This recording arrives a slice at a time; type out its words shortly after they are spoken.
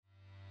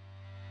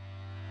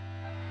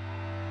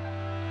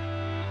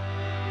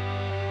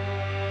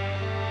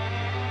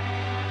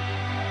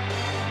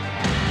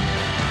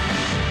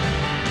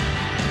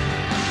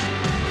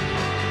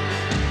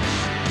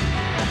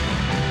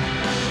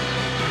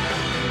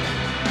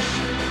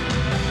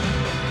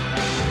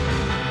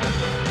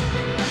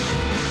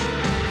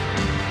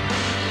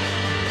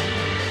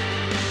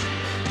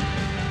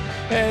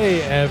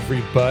Hey,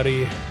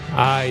 everybody.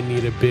 I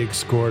need a big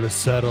score to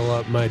settle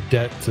up my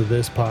debt to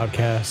this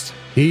podcast.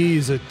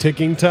 He's a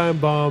ticking time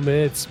bomb.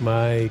 It's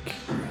Mike.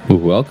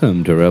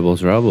 Welcome to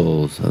Rebels,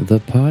 the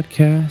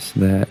podcast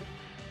that,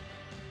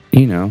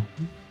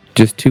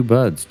 just two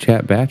buds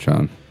chat batch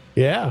on.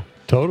 Yeah,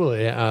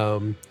 totally.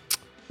 It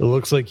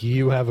looks like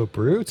you have a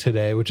brew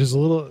today, which is that's a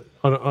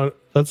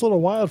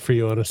little wild for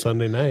you on a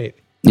Sunday night.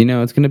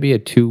 It's going to be a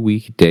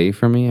 2-week day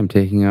for me. I'm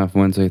taking off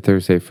Wednesday,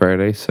 Thursday,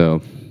 Friday,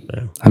 so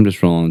Yeah. I'm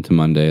just rolling to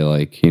Monday,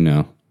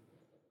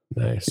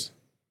 Nice.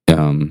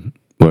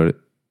 What,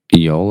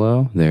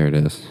 YOLO? There it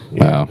is.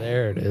 Yeah, Wow.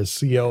 there it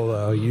is.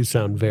 YOLO. You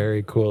sound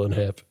very cool and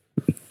hip.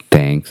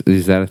 Thanks. Do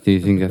you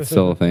think that's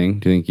still a thing?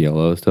 Do you think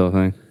YOLO is still a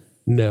thing?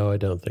 No, I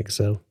don't think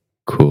so.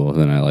 Cool.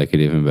 Then I like it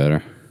even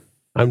better.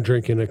 I'm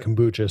drinking a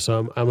kombucha,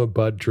 so I'm a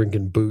bud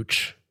drinking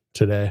booch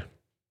today.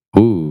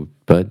 Ooh,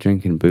 bud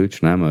drinking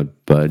booch, and I'm a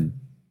bud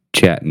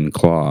chatting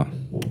claw.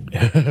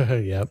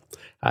 Yep.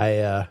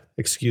 I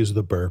excuse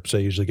the burps. I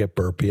usually get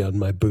burpy on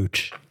my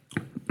booch.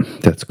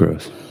 That's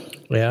gross.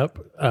 Yep.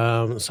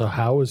 So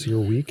how was your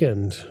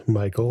weekend,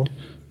 Michael?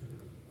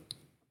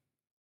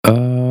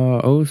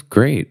 It was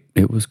great.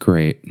 It was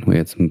great. We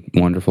had some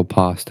wonderful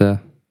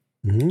pasta.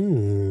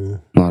 A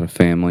lot of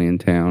family in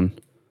town.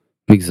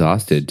 I'm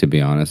exhausted, to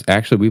be honest.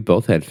 Actually, we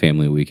both had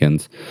family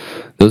weekends.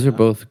 Those are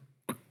both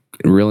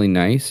really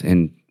nice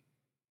and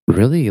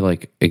really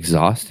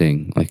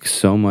exhausting.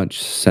 So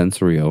much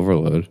sensory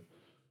overload.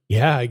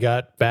 Yeah, I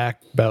got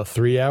back about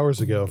 3 hours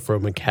ago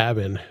from a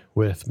cabin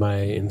with my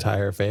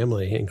entire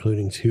family,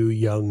 including 2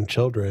 young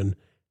children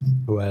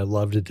who I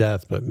love to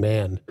death. But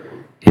man,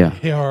 Yeah.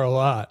 they are a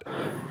lot.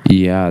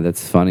 Yeah,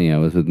 that's funny. I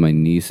was with my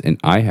niece, and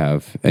I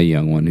have a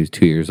young one who's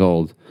 2 years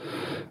old.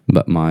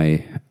 But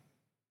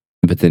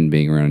then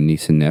being around a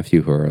niece and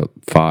nephew who are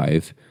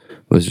 5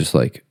 was just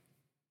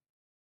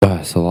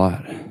it's a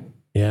lot.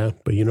 Yeah,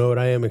 but you know what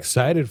I am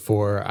excited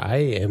for? I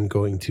am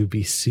going to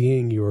be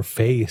seeing your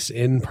face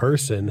in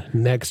person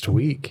next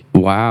week.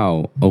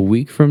 Wow. A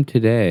week from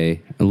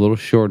today, a little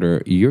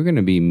shorter, you're going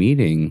to be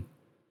meeting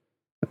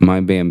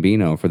my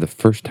Bambino for the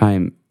first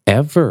time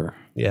ever.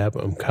 Yep,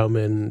 I'm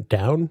coming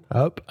down,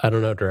 up. I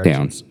don't know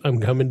directions. I'm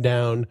coming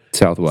down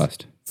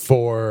Southwest.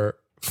 for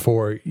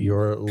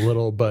your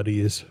little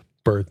buddy's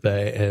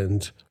birthday,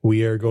 and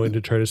we are going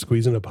to try to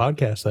squeeze in a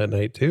podcast that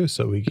night too.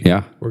 So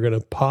we're going to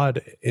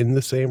pod in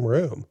the same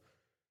room.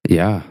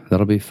 Yeah,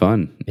 that'll be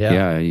fun.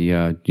 Yeah.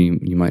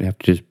 You might have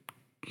to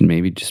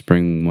just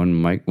bring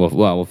one mic. Well,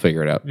 we'll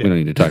figure it out. We don't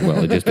need to talk about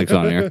logistics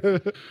on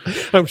here.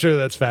 I'm sure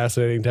that's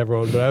fascinating to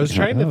everyone, but I was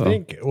trying to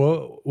think,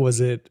 well,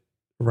 was it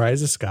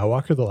Rise of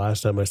Skywalker the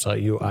last time I saw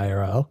you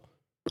IRL?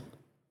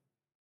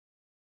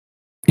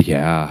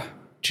 Yeah.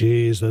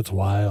 Jeez, that's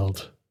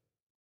wild.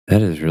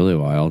 That is really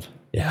wild.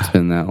 Yeah. It's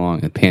been that long.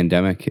 The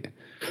pandemic,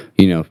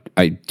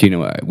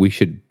 we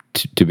should,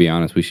 to be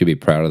honest, we should be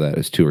proud of that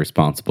as 2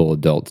 responsible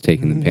adults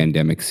taking the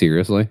pandemic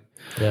seriously.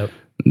 Yep.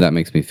 That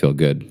makes me feel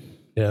good.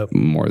 Yep.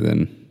 More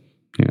than,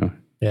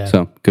 Yeah.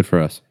 So good for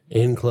us.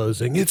 In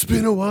closing, it's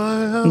been a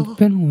while. It's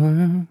been a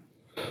while.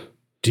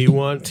 Do you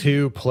want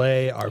to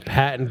play our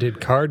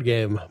patented card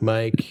game,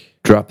 Mike?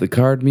 Drop the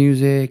card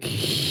music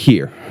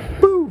here.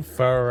 Boof.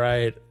 All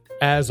right.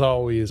 As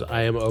always,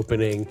 I am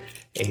opening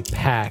a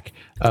pack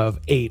of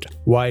 8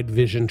 wide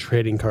vision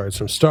trading cards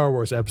from Star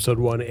Wars Episode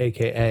 1,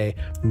 aka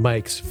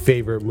Mike's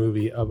favorite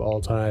movie of all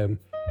time.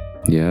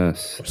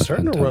 Yes. I'm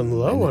starting to run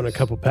low on a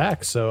couple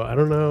packs, so I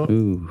don't know.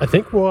 Ooh. I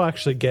think we'll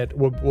actually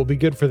we'll be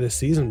good for this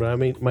season, but I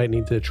might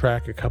need to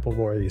track a couple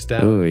more of these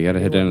down. Oh, you got to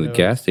head down to the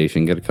gas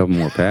station, get a couple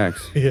more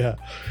packs. Yeah.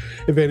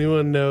 If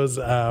anyone knows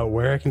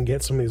where I can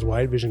get some of these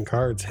wide vision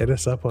cards, hit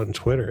us up on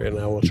Twitter and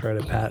I will try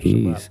to patch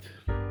them up.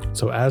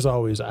 So as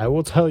always, I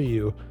will tell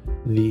you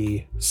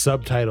the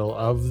subtitle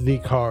of the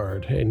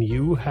card and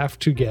you have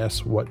to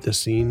guess what the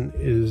scene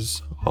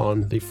is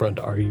on the front.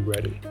 Are you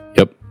ready?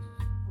 Yep.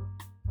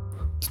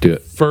 Let's do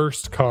it.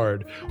 First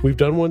card. We've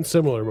done one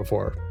similar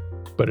before,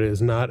 but it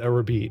is not a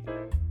repeat.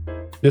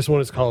 This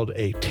one is called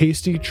A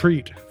Tasty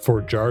Treat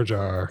for Jar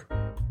Jar.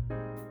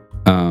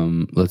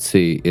 Let's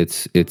see.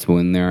 It's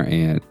when they're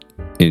in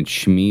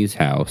Shmi's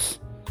house,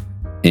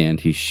 and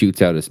he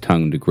shoots out his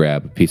tongue to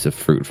grab a piece of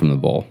fruit from the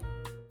bowl.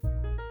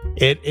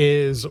 It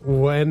is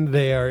when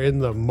they are in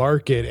the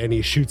market and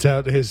he shoots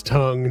out his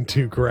tongue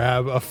to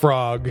grab a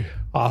frog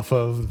off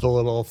of the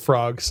little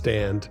frog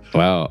stand.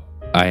 Wow.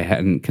 I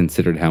hadn't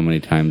considered how many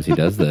times he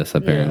does this,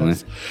 apparently.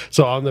 Yes.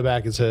 So on the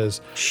back it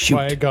says, Shoot.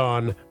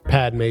 Qui-Gon,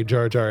 Padme,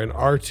 Jar Jar, and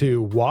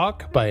R2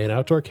 walk by an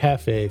outdoor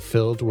cafe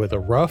filled with a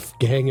rough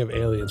gang of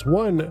aliens.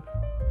 One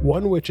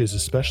which is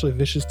especially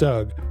vicious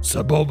dog,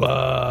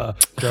 Saboba.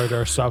 Jar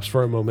Jar stops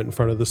for a moment in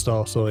front of the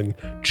stall selling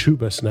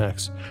Chuba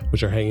snacks,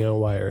 which are hanging on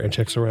wire, and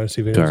checks around to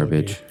see if anyone's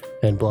Garbage. looking.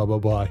 And blah, blah,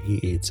 blah. He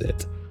eats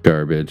it.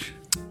 Garbage.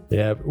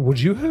 Yeah. Would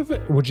you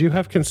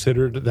have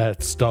considered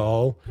that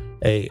stall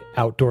a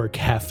outdoor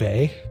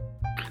cafe?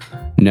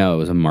 No, it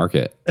was a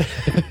market.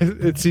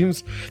 That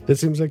seems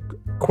like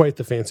quite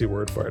the fancy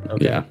word for it.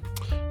 Okay. Yeah.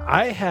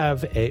 I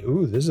have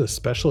this is a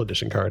special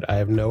edition card. I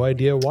have no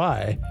idea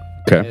why,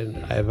 Okay. And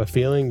I have a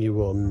feeling you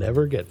will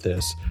never get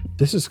this.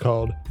 This is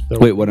called...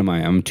 Wait, what am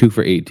I? I'm 2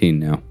 for 18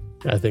 now.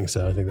 I think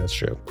so. I think that's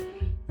true.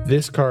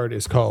 This card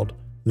is called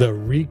the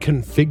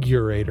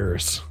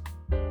Reconfigurators.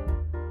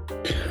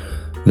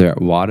 They're at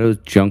Watto's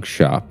Junk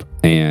Shop,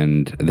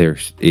 and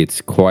it's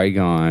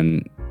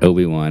Qui-Gon,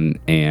 Obi-Wan,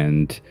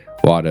 and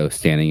Watto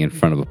standing in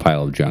front of a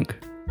pile of junk.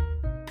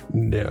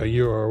 No,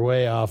 you are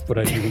way off, but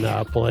I do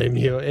not blame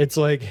you. It's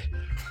like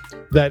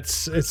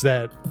it's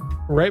that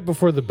right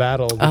before the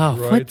battle. The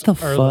droids what the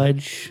are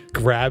fudge? like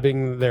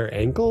grabbing their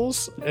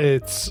ankles.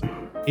 It's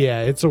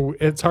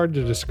hard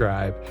to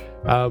describe.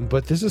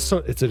 But this is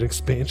it's an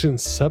expansion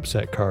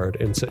subset card,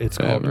 and so it's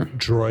called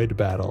Droid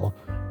Battle.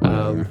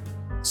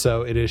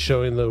 So it is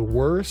showing the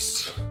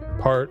worst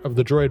part of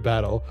the droid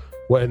battle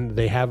when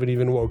they haven't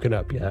even woken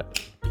up yet.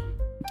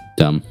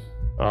 Dumb.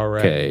 All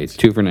right. Okay,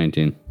 2 for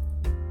 19.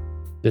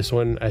 This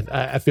one,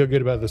 I feel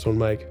good about this one,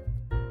 Mike.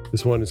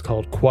 This one is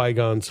called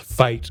Qui-Gon's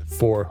Fight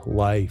for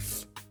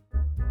Life.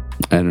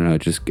 I don't know.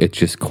 It's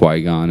just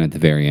Qui-Gon at the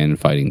very end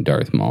fighting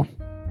Darth Maul.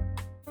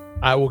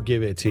 I will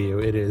give it to you.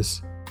 It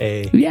is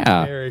a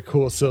very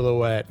cool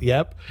silhouette.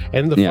 Yep.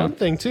 And the fun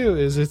thing too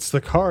is it's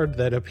the card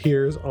that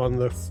appears on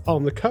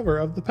the cover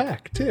of the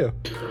pack too.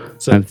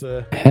 So it's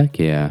a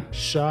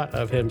shot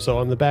of him. So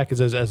on the back it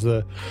says, as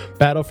the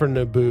battle for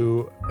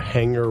Naboo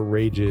hangar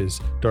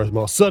rages, Darth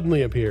Maul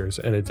suddenly appears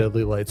and a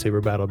deadly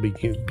lightsaber battle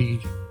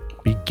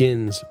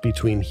begins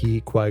between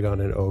he,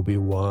 Qui-Gon, and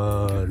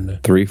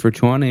Obi-Wan. 3 for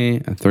 20.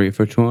 3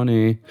 for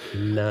 20.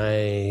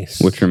 Nice.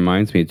 Which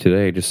reminds me,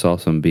 today I just saw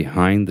some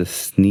behind the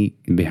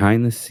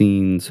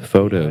scenes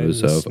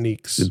photos of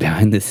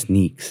behind the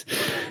sneaks,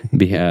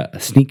 a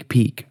sneak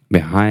peek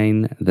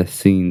behind the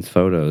scenes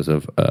photos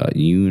of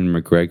Ewan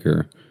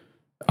McGregor.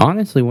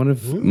 Honestly, one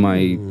of my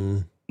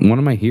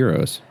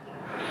heroes.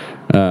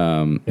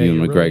 Ewan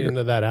McGregor. Really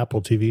into that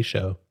Apple TV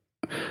show.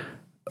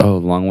 Oh,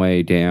 long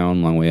way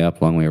down, long way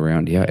up, long way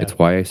around. Yeah, it's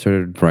why I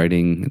started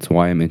writing. It's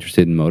why I'm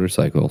interested in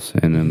motorcycles,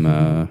 and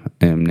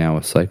am now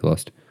a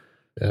cyclist.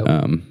 Yep.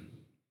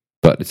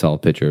 But it's all a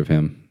picture of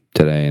him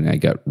today, and I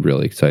got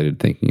really excited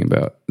thinking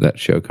about that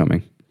show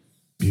coming.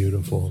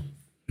 Beautiful.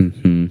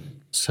 Mm-hmm.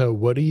 So,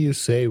 what do you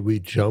say we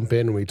jump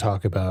in and we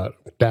talk about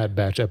Bad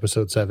Batch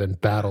Episode 7,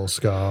 Battle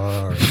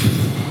Scars?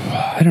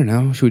 I don't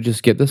know. Should we just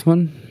skip this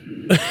one?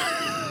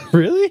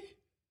 Really?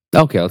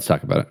 Okay, let's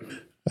talk about it.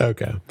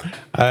 Okay.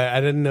 I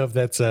didn't know if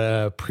that's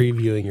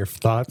previewing your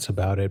thoughts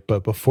about it,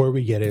 but before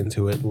we get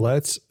into it,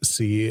 let's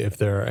see if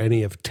there are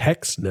any of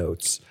Tech's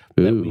notes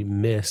that we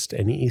missed,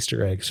 any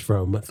Easter eggs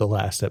from the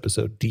last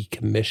episode,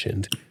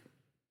 Decommissioned.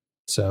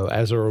 So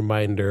as a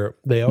reminder,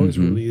 they always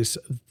release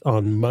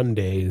on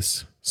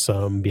Mondays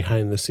some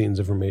behind the scenes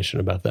information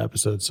about the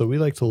episode. So we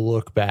like to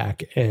look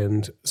back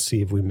and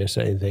see if we missed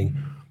anything.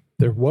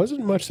 There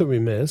wasn't much that we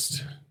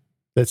missed.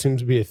 That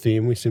seems to be a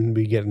theme. We seem to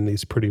be getting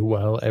these pretty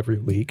well every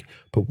week.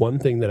 But one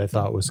thing that I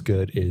thought was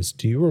good is,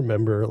 do you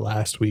remember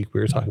last week we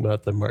were talking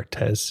about the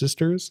Martez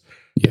sisters?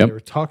 Yep. They were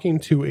talking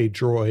to a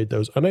droid that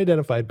was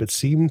unidentified, but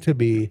seemed to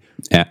be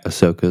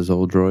Ahsoka's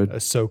old droid.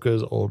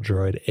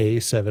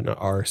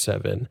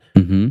 A7R7.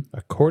 Mm-hmm.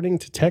 According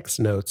to text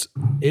notes,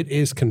 it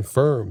is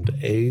confirmed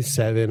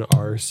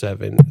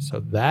A7R7. So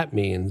that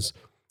means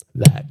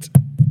that.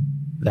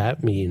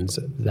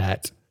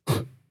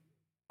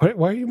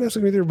 Why are you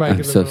messing with your mic in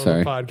the middle of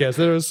the podcast?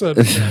 That was so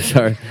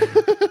sorry.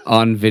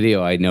 On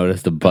video, I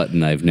noticed a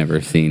button I've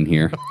never seen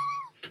here.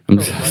 I'm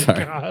so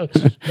sorry. Gosh.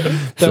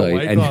 That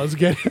White Claw's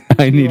getting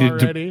I needed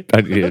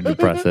to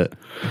press it.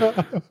 All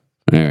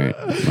right,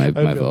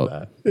 my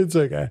fault. It's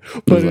okay.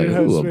 But it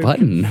has been a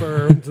button.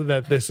 Confirmed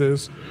that this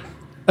is...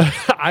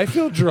 I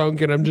feel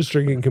drunk and I'm just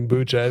drinking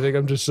kombucha. I think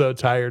I'm just so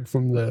tired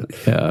from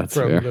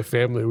the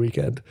family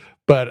weekend.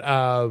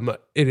 But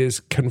it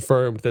is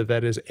confirmed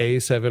that is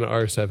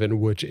A7R7,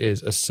 which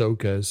is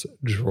Ahsoka's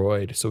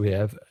droid. So we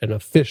have an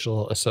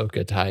official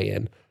Ahsoka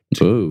tie-in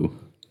to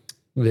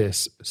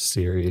this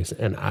series.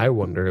 And I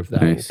wonder if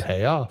that will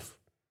pay off.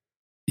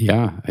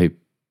 Yeah, I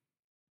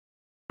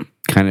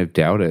kind of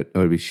doubt it. I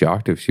would be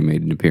shocked if she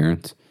made an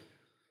appeance.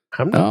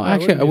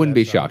 I wouldn't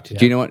be shocked. Yeah.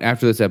 Do you know what?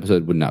 After this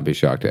episode, would not be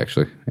shocked,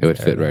 actually. It would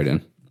fit right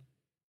in.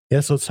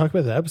 Yeah, so let's talk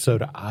about the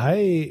episode.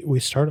 We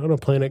start on a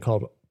planet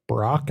called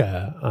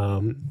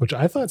Bracca, which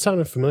I thought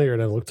sounded familiar,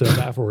 and I looked it up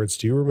afterwards.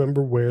 Do you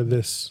remember where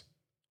this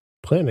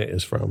planet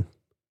is from?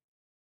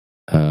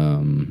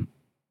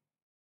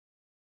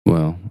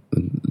 Well,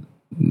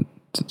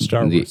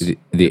 Star Wars.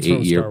 The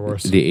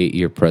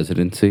 8-year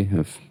presidency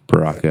of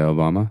Barack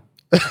Obama.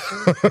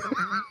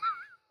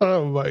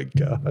 Oh my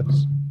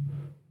gosh.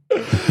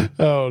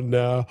 Oh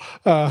no.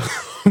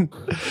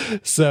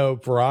 So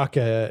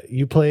Bracca,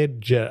 you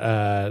played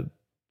Jedi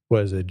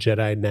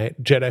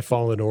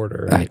Fallen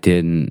Order, right? I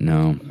didn't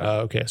know.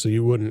 Okay, so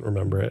you wouldn't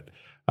remember it.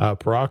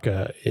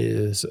 Bracca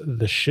is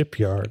the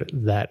shipyard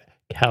that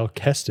Cal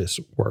Kestis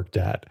worked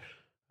at.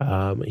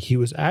 He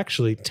was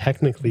actually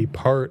technically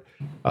part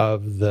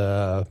of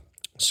the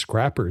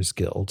Scrappers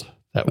Guild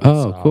that we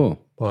saw cool.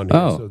 on here.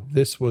 Oh. So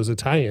this was a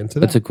tie-in to that.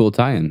 That's a cool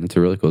tie-in. That's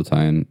a really cool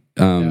tie-in.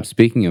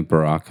 Speaking of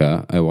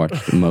Baraka, I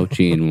watched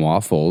Mochi and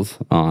Waffles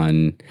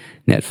on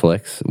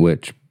Netflix,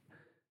 which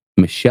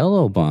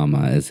Michelle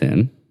Obama is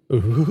in.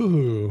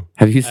 Ooh.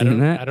 Have you seen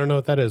that? I don't know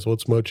what that is.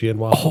 What's Mochi and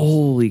Waffles?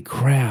 Holy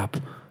crap.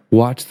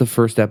 Watch the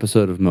first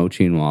episode of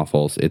Mochi and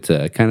Waffles. It's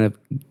a kind of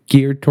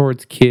geared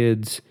towards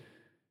kids,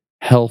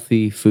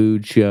 healthy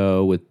food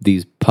show with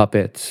these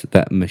puppets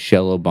that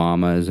Michelle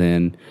Obama is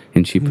in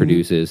and she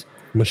produces.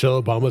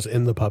 Michelle Obama's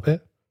in the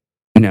puppet?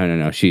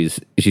 No. She's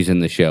in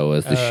the show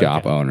as the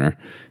shop owner.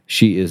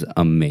 She is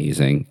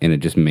amazing, and it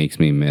just makes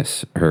me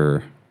miss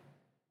her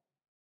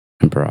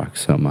and Barack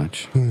so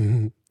much.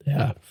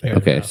 Yeah, fair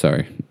Okay, enough.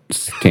 Sorry.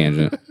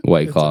 Tangent.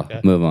 White Claw.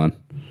 Okay. Move on.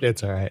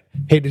 It's all right.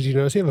 Hey, did you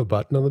notice you have a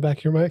button on the back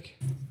of your mic?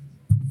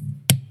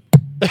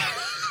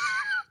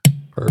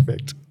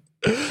 Perfect.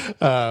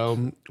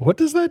 What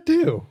does that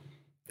do?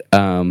 I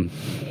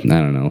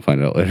don't know. I'll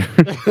find out later.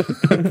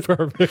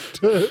 Perfect.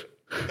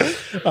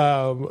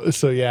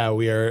 So yeah,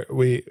 we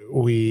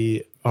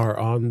are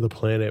on the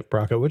planet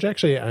Braca, which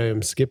actually I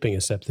am skipping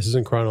a step. This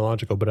isn't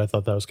chronological, but I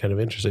thought that was kind of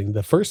interesting.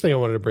 The first thing I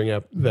wanted to bring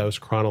up that was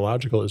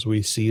chronological is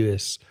we see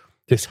this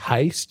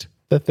heist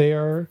that they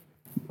are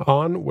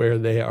on where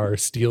they are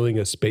stealing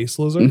a space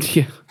lizard.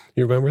 Yeah.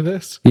 You remember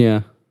this?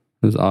 Yeah.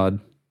 It was odd.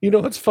 You know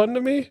what's fun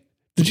to me?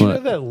 Did you What?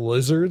 know that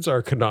lizards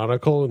are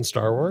canonical in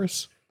Star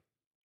Wars?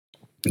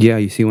 Yeah,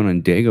 you see one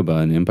on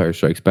Dagobah in Empire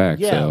Strikes Back.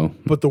 Yeah, So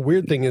but the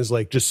weird thing is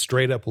like just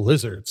straight up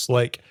lizards.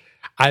 Like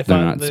I they're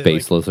thought not that,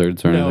 space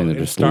lizards or anything. They're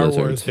in just Star lizards.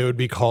 Wars they would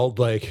be called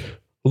like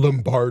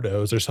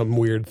Lombardos or some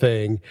weird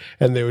thing,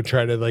 and they would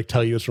try to like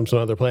tell you it's from some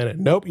other planet.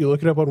 Nope, you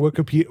look it up on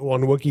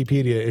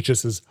Wikipedia, it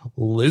just says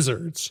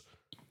lizards.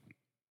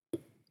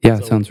 Yeah,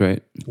 it sounds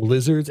right.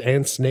 Lizards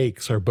and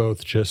snakes are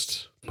both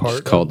just part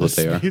Just called of what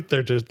they are.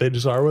 They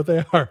just are what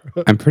they are.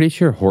 I'm pretty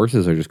sure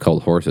horses are just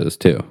called horses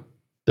too.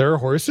 There are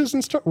horses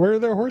in where are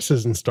there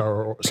horses in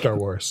Star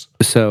Wars?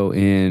 So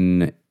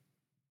in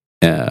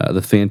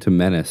the Phantom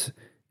Menace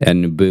at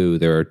Naboo,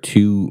 there are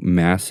two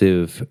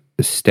massive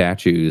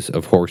statues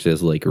of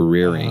horses like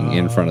rearing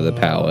in front of the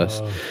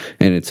palace,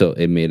 and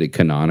it made it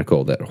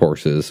canonical that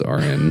horses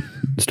are in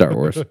Star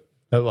Wars.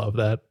 I love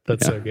that.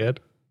 That's so good.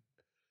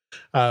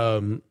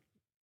 But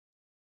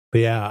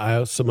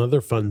yeah, some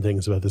other fun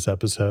things about this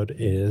episode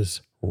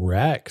is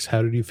Rex.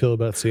 How did you feel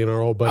about seeing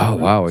our old buddy? Oh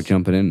wow, we're Rex?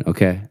 jumping in.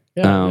 Okay.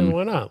 Yeah,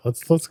 why not?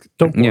 Let's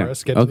don't pour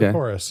us. Get to the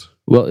chorus.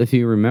 Well, if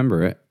you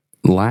remember it,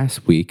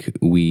 last week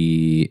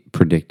we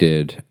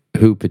predicted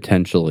who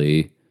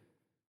potentially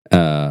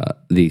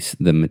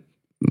the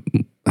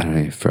I don't know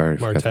if I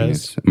forgot the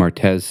names.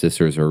 Martez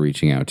sisters are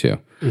reaching out to.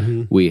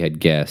 Mm-hmm. We had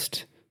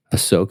guessed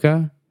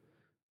Ahsoka,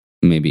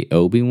 maybe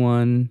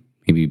Obi-Wan,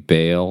 maybe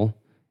Bail,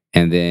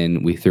 and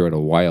then we threw out a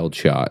wild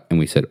shot and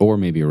we said, or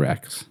maybe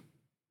Rex.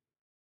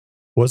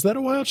 Was that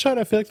a wild shot?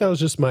 I feel like that was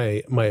just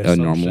my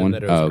assumption normal one?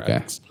 that it was okay.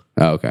 Rex.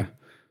 Oh, okay.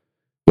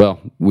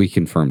 Well, we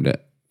confirmed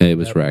it. It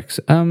was Rex.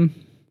 It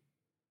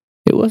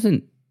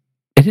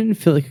didn't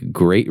feel like a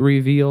great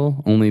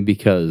reveal, only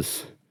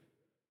because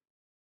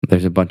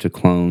there's a bunch of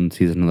clones.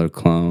 He's another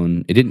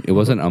clone. It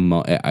wasn't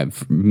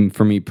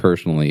for me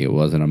personally, it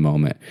wasn't a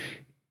moment.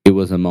 It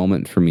was a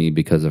moment for me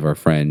because of our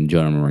friend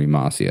Jonah Marie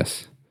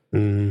Macias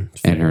and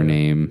her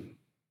name.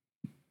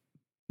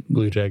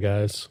 Blue Jay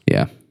Guys.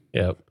 Yeah.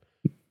 Yep.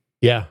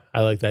 Yeah,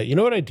 I like that. You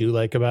know what I do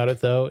like about it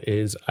though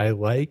is I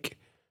like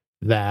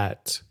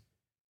that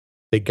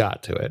they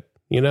got to it.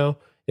 You know,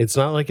 it's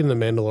not like in The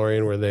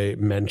Mandalorian where they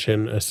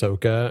mention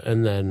Ahsoka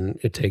and then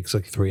it takes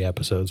like 3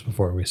 episodes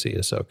before we see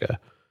Ahsoka.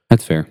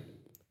 That's fair.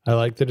 I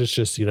like that it's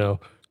just,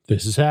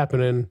 this is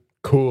happening.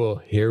 Cool.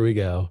 Here we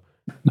go.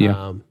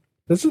 Yeah.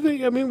 That's the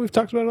thing. I mean, we've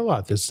talked about it a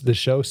lot. The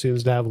show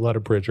seems to have a lot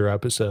of Bridger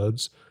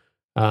episodes.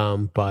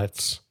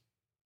 But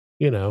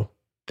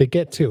they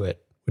get to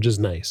it, which is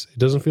nice. It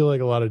doesn't feel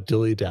like a lot of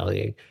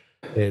dilly-dallying.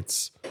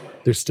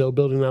 They're still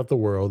building out the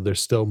world. They're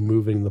still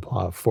moving the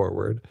plot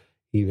forward,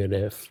 even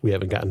if we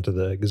haven't gotten to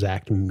the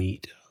exact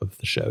meat of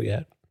the show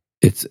yet.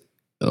 It's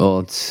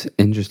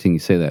interesting you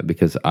say that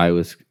because I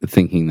was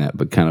thinking that,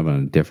 but kind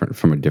of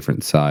from a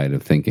different side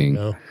of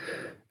thinking.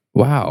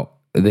 Wow,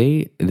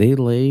 they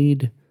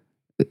laid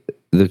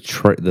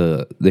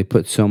they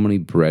put so many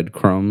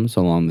breadcrumbs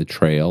along the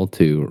trail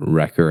to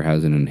Wrecker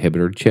has an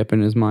inhibitor chip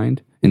in his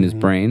mind, in his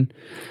brain.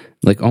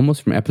 Like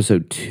almost from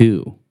episode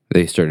 2,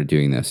 they started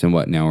doing this. And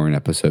now we're in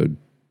episode,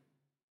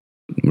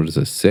 what is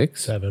this,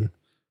 6? 7.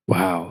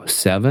 Wow,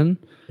 7?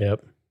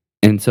 Yep.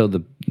 And so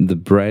the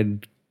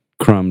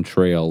breadcrumb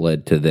trail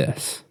led to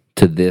this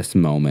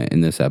moment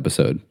in this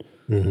episode.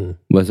 Mm-hmm.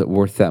 Was it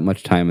worth that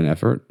much time and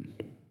effort?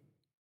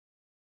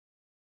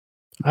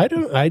 I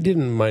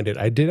didn't mind it.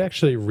 I did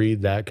actually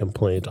read that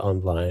complaint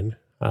online.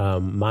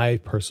 My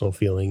personal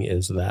feeling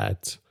is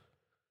that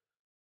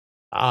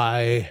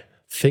I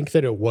think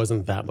that it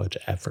wasn't that much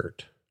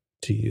effort,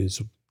 to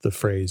use the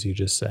phrase you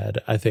just said.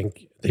 I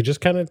think they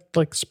just kind of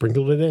like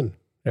sprinkled it in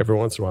every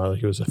once in a while.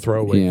 Like it was a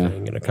throwaway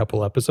thing in a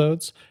couple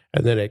episodes.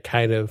 And then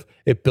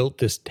it built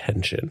this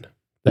tension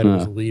that it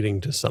was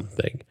leading to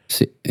something.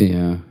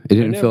 Yeah, it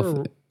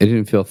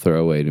didn't feel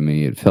throwaway to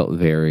me. It felt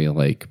very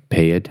like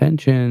pay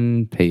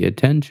attention.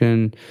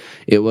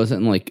 It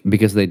wasn't like,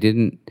 because they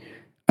didn't.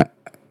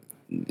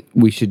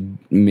 We should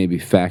maybe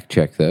fact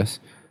check this,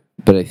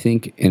 but I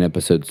think in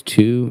episodes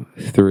 2,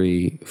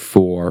 3,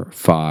 4,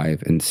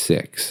 5, and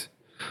 6,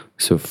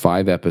 so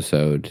 5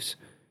 episodes,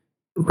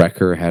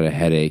 Wrecker had a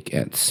headache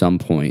at some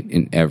point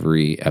in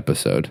every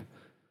episode.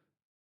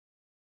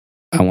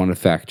 I want to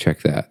fact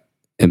check that.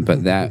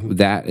 But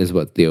that is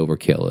what the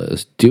overkill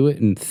is. Do it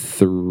in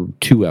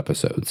 2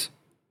 episodes.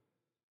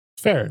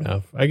 Fair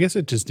enough. I guess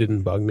it just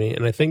didn't bug me.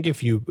 And I think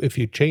if you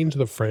change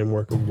the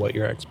framework of what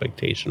your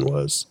expectation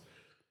was,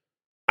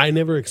 I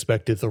never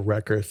expected the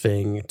Wrecker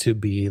thing to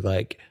be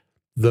like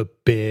the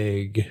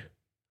big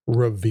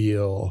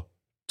reveal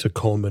to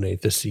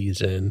culminate the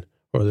season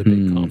or the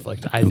big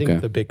conflict. I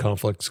think the big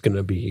conflict's going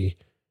to be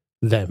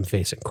them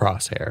facing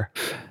Crosshair.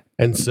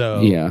 And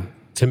so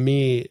to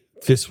me,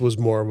 this was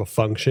more of a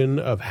function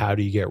of how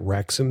do you get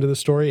Rex into the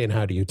story and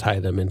how do you tie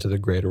them into the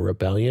greater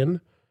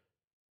rebellion?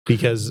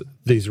 Because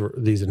these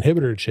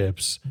inhibitor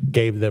chips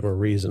gave them a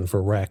reason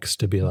for Rex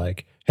to be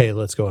like, hey,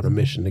 let's go on a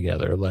mission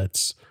together.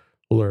 Let's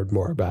learn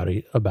more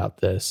about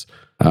this.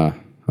 Okay.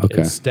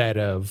 Instead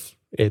of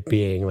it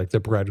being like the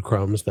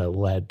breadcrumbs that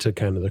led to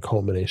kind of the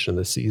culmination of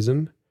the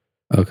season.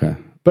 Okay.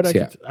 But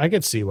I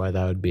could see why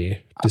that would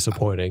be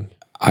disappointing.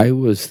 I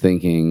was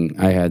thinking,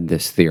 I had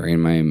this theory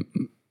in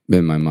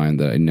my mind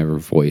that I never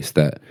voiced,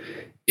 that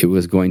it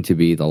was going to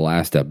be the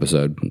last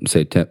episode,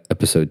 say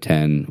episode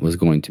 10 was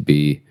going to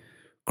be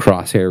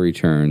Crosshair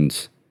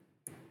returns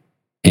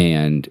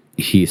and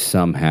he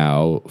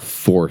somehow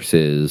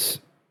forces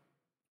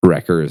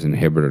Wrecker's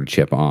inhibitor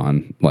chip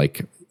on,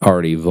 like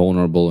already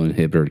vulnerable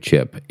inhibitor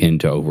chip,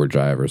 into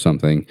overdrive or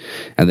something.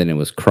 And then it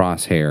was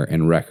Crosshair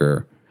and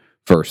Wrecker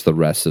versus the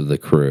rest of the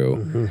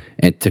crew,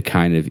 and to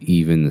kind of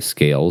even the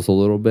scales a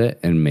little bit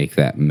and make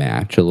that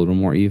match a little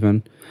more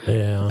even.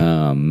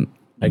 Yeah.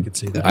 I could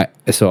see that.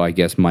 So I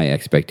guess my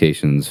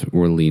expectations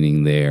were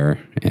leaning there,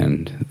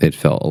 and it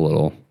felt a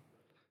little.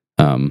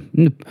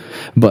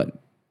 But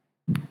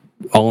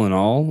all in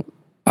all,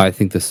 I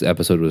think this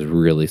episode was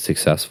really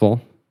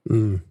successful.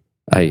 All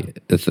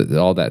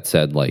that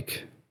said,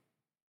 like,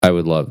 I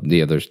would love.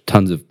 There's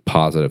tons of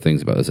positive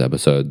things about this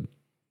episode.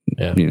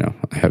 Yeah.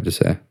 I have to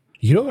say.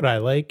 You know what I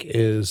like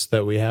is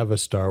that we have a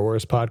Star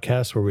Wars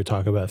podcast where we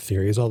talk about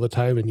theories all the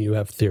time, and you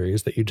have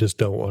theories that you just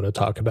don't want to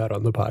talk about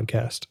on the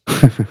podcast.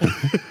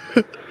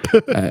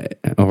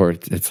 Or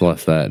it's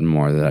less that and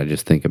more that I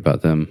just think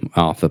about them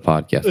off the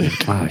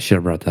podcast. I should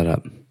have brought that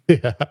up.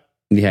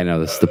 Yeah, no,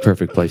 this is the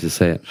perfect place to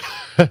say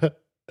it.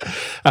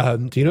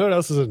 Do you know what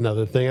else is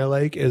another thing I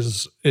like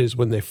is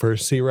when they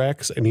first see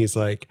Rex and he's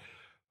like,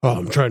 oh,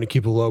 I'm trying to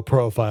keep a low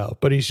profile,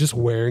 but he's just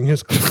wearing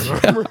his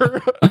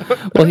armor.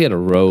 Well, he had a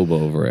robe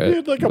over it. He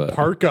had like a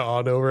parka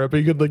on over it, but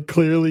you could like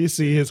clearly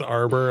see his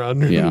armor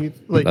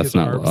underneath, like his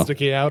arms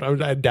sticking out.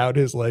 I doubt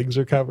his legs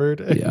are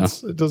covered.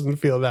 It doesn't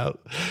feel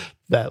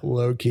that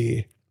low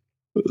key.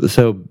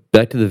 So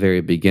back to the very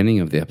beginning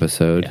of the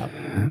episode.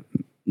 Yeah.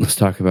 Let's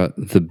talk about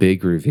the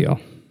big reveal.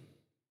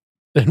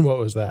 And what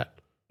was that?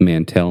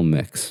 Mantel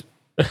mix.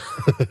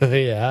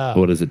 Yeah.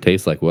 What does it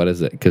taste like? What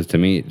is it? Because to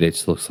me, it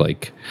just looks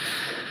like.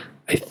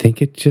 I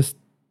think it just.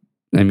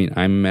 I'm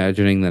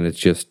imagining that it's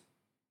just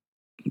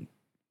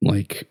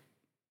like,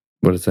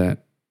 what is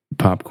that?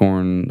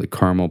 Popcorn, the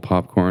caramel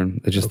popcorn.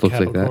 It just looks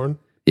like that. Corn?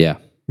 Yeah.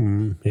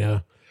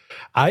 Yeah.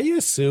 I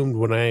assumed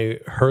when I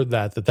heard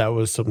that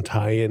was some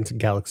tie-in to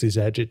Galaxy's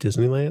Edge at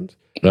Disneyland.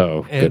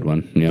 Oh, and good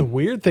one. Yeah. The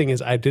weird thing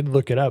is I did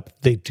look it up.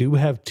 They do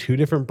have 2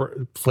 different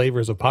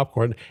flavors of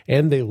popcorn,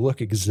 and they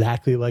look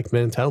exactly like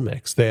Mantel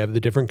Mix. They have the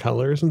different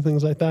colors and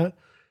things like that.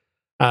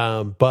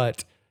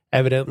 But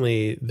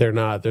evidently they're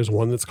not. There's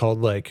one that's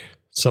called like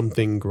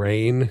something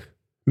grain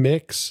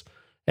mix,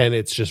 and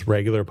it's just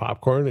regular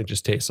popcorn. It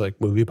just tastes like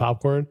movie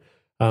popcorn,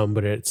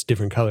 but it's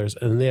different colors.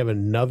 And then they have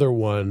another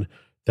one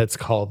that's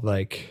called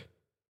like,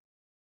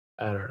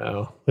 I don't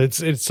know.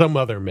 It's some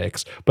other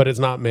mix, but it's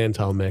not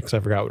Mantel Mix.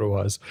 I forgot what it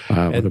was.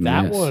 And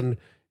that one,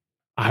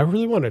 I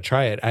really want to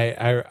try it.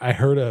 I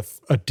heard a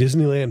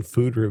Disneyland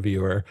food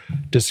reviewer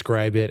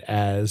describe it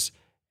as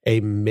a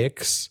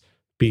mix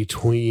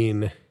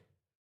between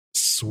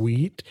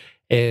sweet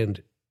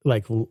and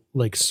like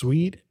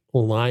sweet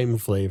lime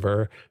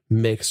flavor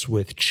mixed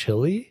with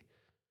chili.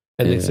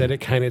 And they said it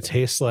kind of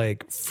tastes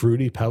like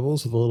Fruity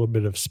Pebbles with a little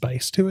bit of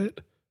spice to it.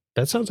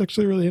 That sounds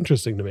actually really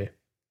interesting to me.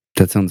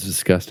 That sounds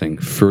disgusting.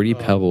 Fruity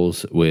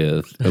Pebbles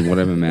with, what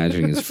I'm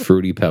imagining is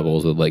Fruity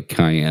Pebbles with like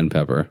cayenne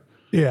pepper.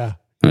 Yeah.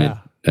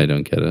 I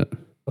don't get it.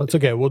 Well, it's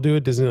okay. We'll do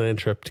a Disneyland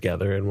trip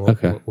together and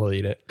we'll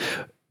eat it.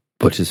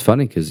 Which is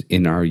funny because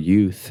in our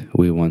youth,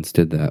 we once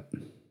did that.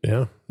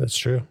 Yeah, that's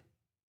true.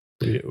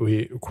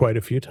 We quite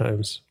a few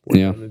times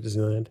went to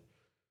Disneyland.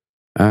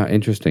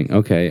 Interesting.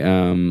 Okay.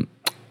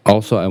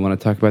 Also, I want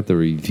to talk about the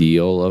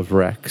reveal of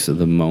Rex.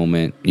 The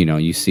moment,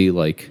 you see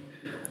like,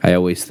 I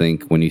always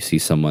think when you see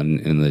someone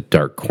in the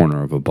dark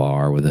corner of a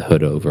bar with a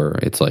hood over,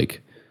 it's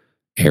like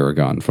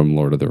Aragorn from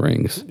Lord of the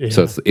Rings. Yeah.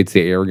 So it's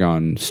the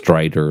Aragorn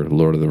Strider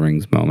Lord of the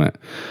Rings moment.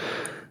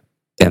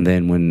 And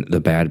then when the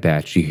Bad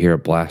Batch, you hear a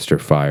blaster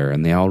fire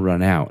and they all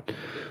run out.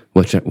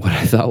 What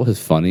I thought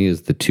was funny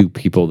is the two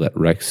people that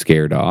Rex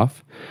scared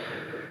off.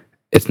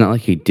 It's not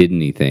like he did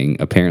anything.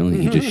 Apparently,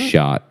 he just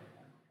shot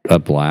a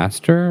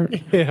blaster.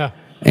 Yeah.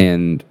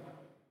 And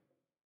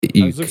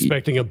I was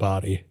expecting a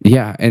body.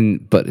 Yeah,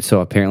 but so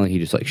apparently he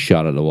just like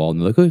shot at the wall and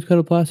they're like, oh, he's got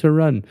a blaster,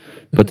 run.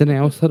 But then I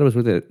also thought it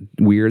was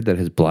weird that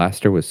his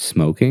blaster was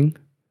smoking.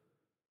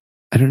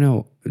 I don't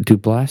know. Do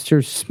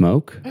blasters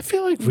smoke? I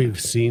feel like we've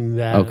seen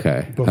that.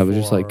 Okay. Before. I was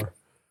just like,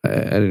 I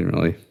didn't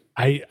really.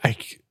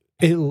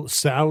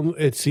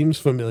 It seems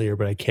familiar,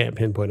 but I can't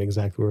pinpoint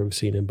exactly where we've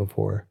seen him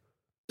before.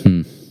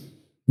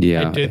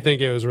 Yeah. I did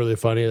think it was really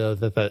funny though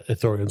that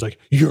Ithorian's like,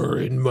 "You're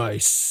in my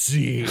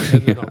seat,"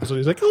 and then all of a sudden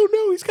he's like, "Oh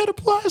no, he's got a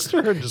blaster!"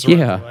 and just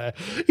runs away.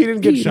 He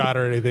didn't get shot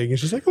or anything.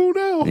 He's just like, "Oh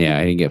no." Yeah,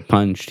 he didn't get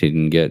punched. He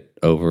didn't get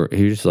over.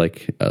 He was just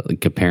like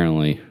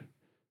apparently,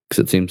 because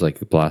it seems like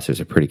blasters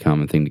are a pretty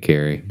common thing to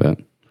carry, but.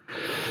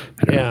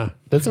 Yeah,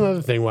 that's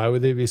another thing. Why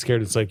would they be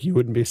scared? It's like you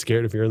wouldn't be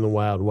scared if you're in the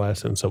Wild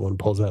West and someone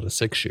pulls out a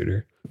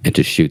 6-shooter. It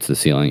just shoots the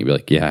ceiling. You'd be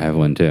like, yeah, I have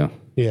one too.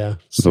 Yeah.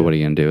 So what are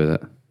you going to do with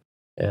it?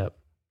 Yeah.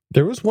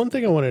 There was one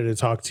thing I wanted to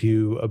talk to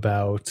you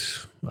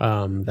about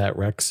that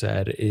Rex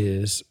said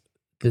is,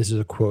 this is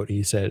a quote.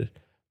 He said,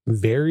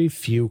 very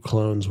few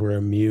clones were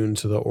immune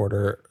to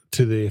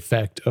the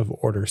effect of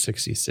Order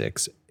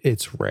 66.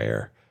 It's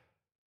rare.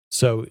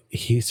 So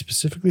he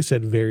specifically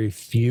said very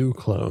few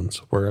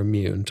clones were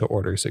immune to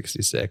Order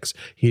 66.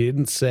 He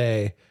didn't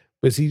say,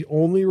 was he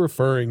only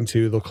referring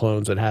to the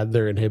clones that had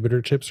their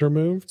inhibitor chips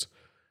removed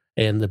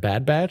and the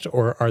Bad Batch,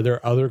 or are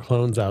there other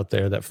clones out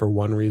there that for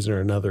one reason or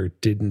another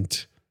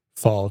didn't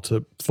fall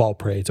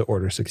prey to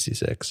Order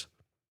 66?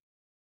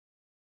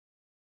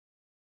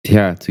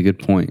 Yeah, it's a good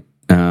point.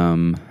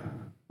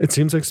 It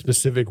seems like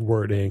specific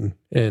wording,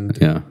 and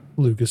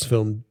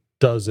Lucasfilm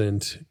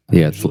doesn't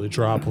usually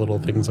drop little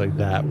things like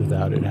that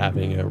without it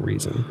having a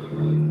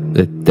reason.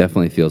 It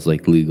definitely feels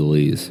like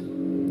legalese.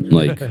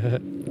 Like,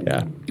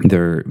 yeah,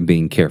 they're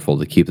being careful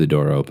to keep the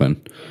door open.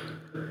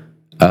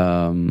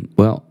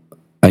 Well,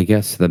 I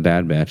guess the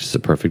Bad Batch is a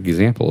perfect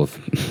example of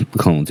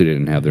clones who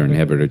didn't have their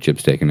inhibitor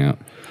chips taken out.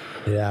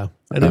 Yeah,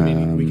 and I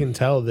mean, we can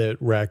tell that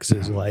Rex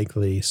is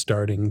likely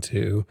starting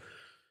to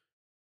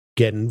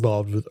get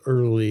involved with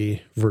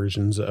early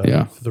versions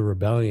of the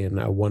rebellion.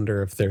 I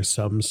wonder if there's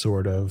some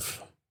sort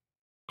of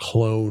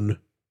clone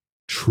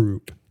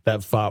troop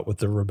that fought with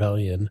the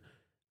rebellion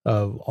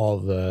of all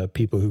the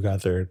people who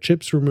got their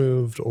chips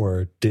removed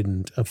or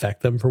didn't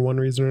affect them for one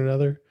reason or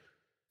another.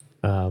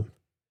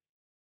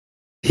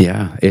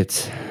 Yeah,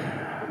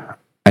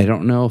 I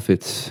don't know if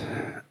it's,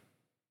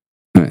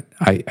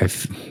 I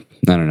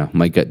don't know.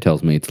 My gut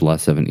tells me it's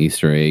less of an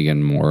Easter egg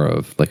and more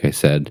of, like I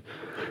said,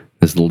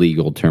 this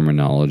legal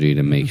terminology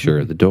to make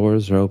sure the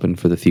doors are open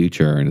for the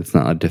future, and it's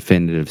not a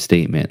definitive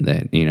statement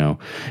that,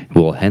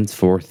 will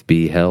henceforth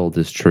be held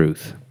as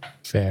truth.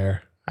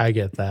 Fair. I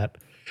get that.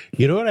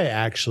 You know what I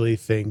actually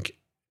think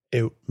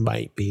it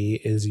might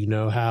be is,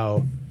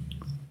 how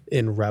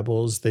in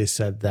Rebels they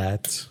said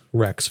that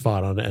Rex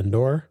fought on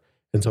Endor,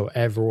 and so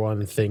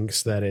everyone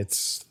thinks that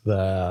it's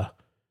the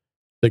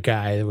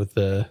guy with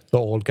the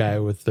old guy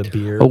with the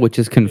beard. Oh, which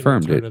is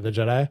confirmed. Return of the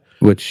Jedi.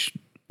 Which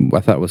I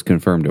thought was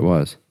confirmed it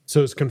was.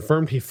 So it's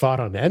confirmed he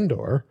fought on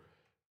Endor.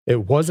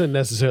 It wasn't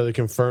necessarily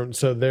confirmed.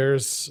 So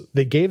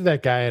they gave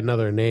that guy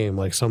another name,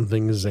 like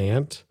something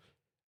Zant.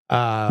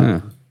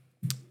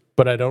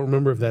 But I don't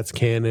remember if that's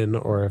canon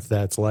or if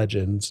that's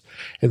Legends.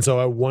 And so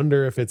I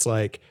wonder if it's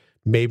like,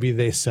 maybe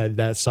they said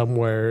that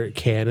somewhere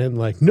canon,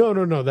 like,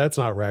 no, that's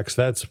not Rex.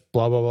 That's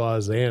blah, blah, blah,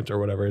 Zant or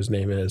whatever his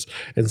name is.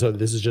 And so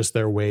this is just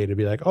their way to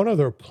be like, oh no,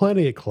 there are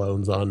plenty of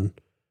clones on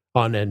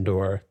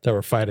Endor that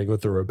were fighting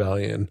with the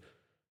rebellion.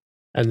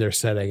 And they're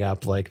setting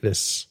up like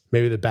this.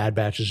 Maybe the Bad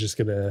Batch is just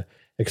going to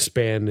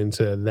expand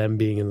into them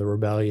being in the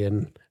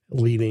rebellion,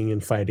 leading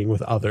and fighting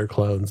with other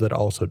clones that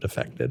also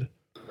defected.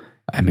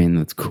 I mean,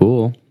 that's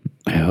cool.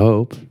 I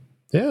hope.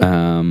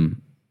 Yeah.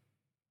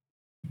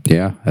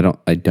 Yeah.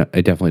 I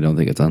definitely don't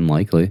think it's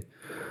unlikely.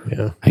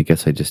 Yeah. I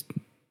guess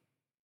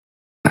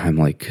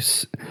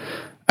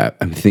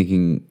I'm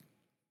thinking.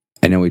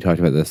 I know we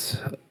talked about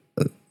this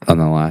on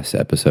the last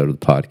episode of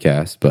the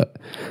podcast, but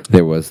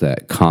there was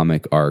that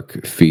comic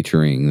arc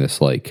featuring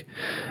this like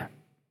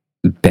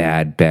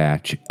Bad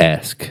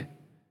Batch-esque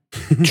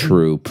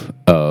troop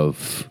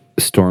of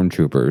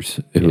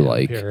stormtroopers who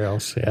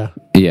Imperials, who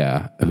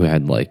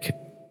had like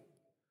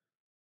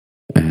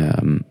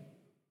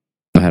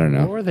I don't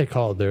know, what were they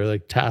called? They were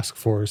like Task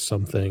Force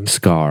something.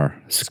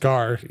 Scar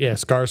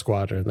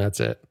Squadron. That's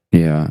it.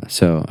 Yeah,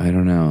 so I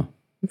don't know.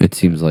 It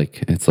seems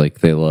like it's like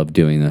they love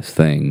doing this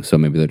thing, so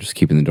maybe they're just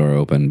keeping the door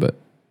open, but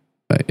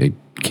I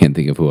can't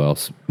think of who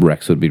else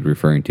Rex would be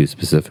referring to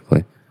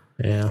specifically.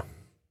 Yeah.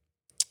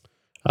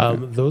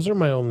 Those are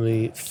my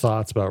only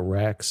thoughts about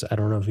Rex. I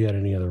don't know if you had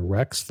any other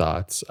Rex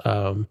thoughts.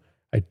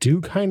 I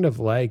do kind of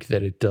like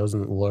that it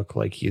doesn't look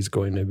like he's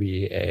going to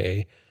be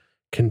a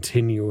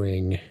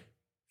continuing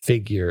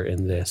figure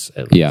in this,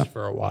 at least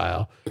for a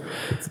while.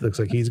 It looks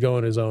like he's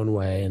going his own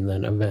way, and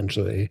then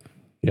eventually,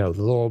 the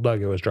little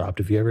nugget was dropped.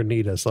 If you ever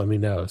need us, let me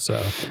know.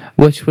 So,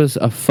 which was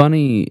a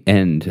funny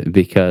end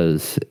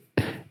because,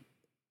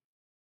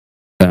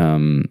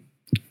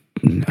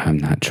 I'm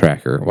not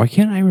Tracker. Why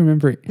can't I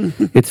remember?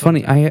 It's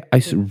funny. I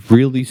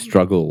really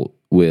struggle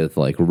with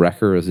like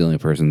Wrecker is the only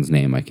person's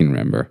name I can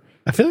remember.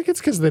 I feel like it's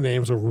because the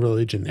names are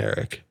really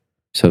generic.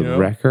 So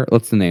Wrecker,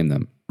 let's name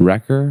them: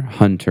 Wrecker,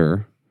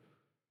 Hunter,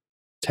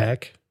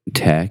 Tech,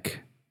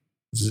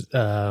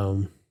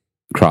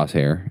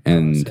 Crosshair,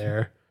 and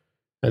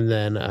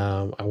then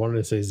I wanted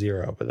to say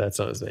Zero, but that's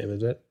not his name,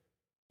 is it?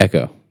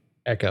 Echo.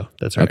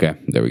 That's right. Okay,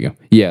 there we go.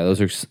 Yeah,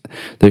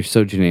 they're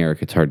so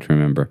generic, it's hard to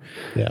remember.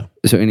 Yeah.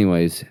 So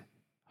anyways,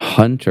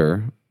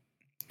 Hunter,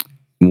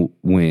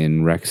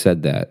 when Rex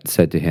said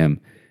to him,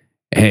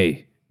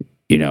 hey,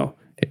 and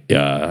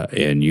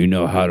you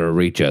know how to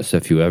reach us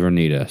if you ever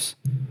need us.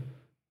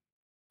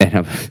 And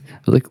I was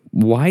like,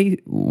 why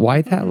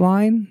that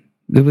line?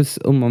 It was,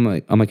 I'm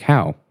like,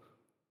 how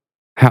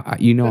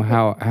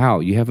how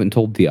you haven't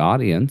told the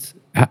audience,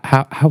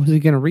 how is he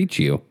going to reach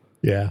you?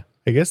 Yeah.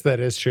 I guess that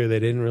is true. They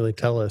didn't really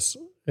tell us.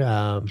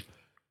 But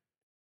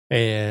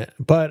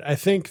I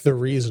think the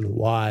reason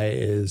why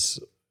is,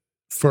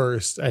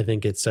 first, I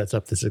think it sets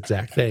up this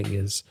exact thing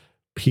is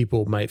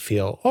people might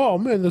feel, oh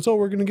man, that's all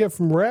we're going to get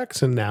from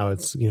Rex. And now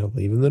it's,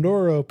 leaving the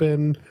door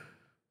open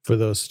for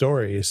those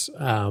stories.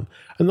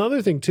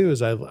 Another thing too,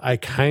 is I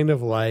kind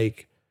of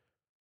like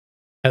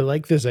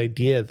this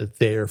idea that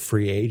they're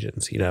free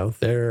agents,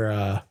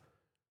 they're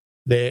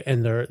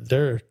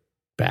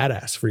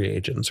badass free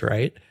agents,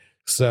 right?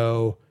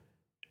 So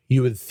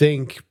you would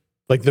think,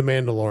 like the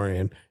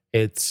Mandalorian,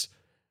 it's,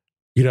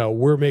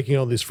 we're making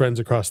all these friends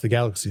across the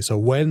galaxy. So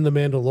when the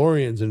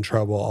Mandalorian's in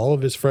trouble, all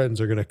of his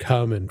friends are going to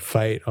come and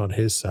fight on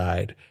his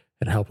side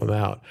and help him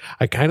out.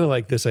 I kind of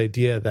like this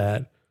idea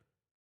that,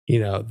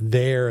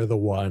 they're the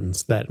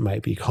ones that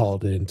might be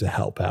called in to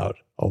help out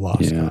a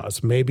lost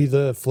cause. Maybe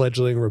the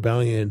fledgling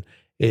rebellion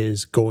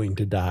is going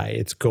to die.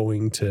 It's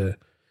going to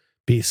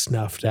be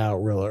snuffed out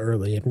real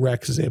early. And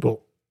Rex is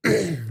able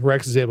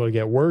to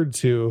get word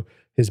to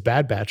his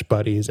Bad Batch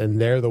buddies, and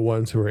they're the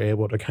ones who are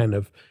able to kind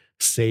of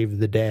save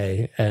the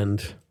day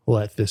and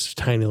let this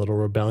tiny little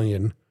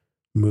rebellion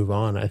move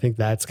on. I think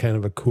that's kind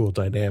of a cool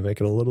dynamic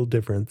and a little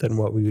different than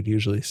what we would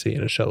usually see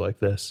in a show like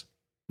this.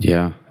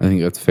 Yeah, I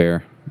think that's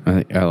fair.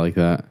 I like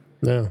that.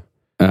 Yeah.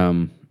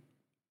 Another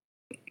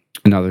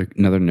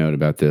note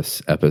about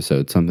this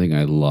episode, something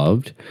I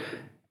loved,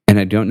 and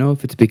I don't know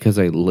if it's because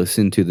I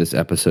listened to this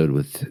episode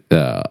with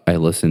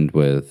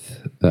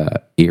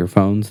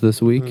earphones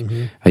this week.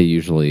 Mm-hmm. I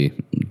usually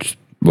just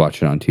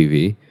watch it on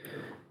TV.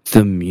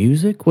 The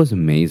music was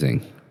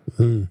amazing.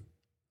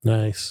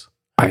 Nice.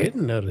 I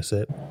didn't notice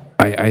it.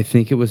 I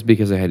think it was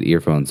because I had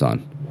earphones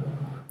on.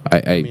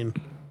 I mean,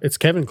 it's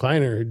Kevin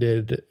Kleiner who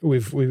did.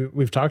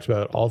 We've talked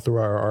about all through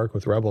our arc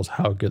with Rebels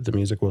how good the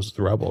music was with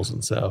Rebels,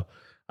 and so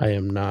I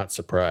am not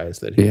surprised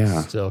that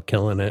he's still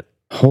killing it.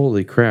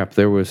 Holy crap!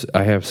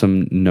 I have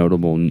some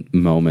notable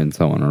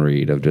moments I want to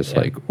read of just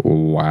like,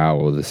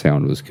 wow, the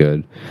sound was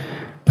good.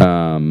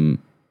 There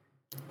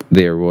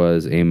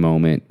was a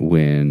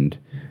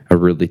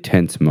really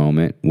tense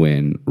moment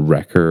when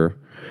Wrecker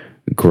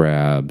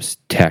grabs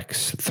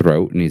Tech's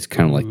throat and he's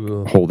kind of like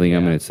holding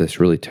him, and it's this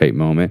really tight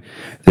moment.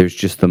 There's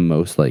just the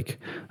most like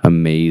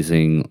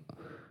amazing,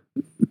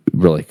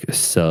 like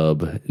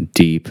sub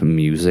deep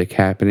music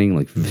happening,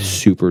 like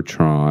super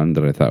Tron,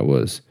 that I thought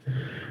was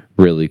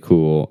really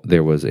cool.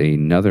 There was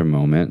another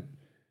moment.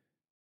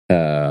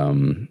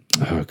 Oh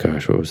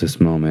gosh, what was this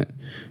moment?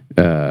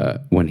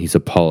 When he's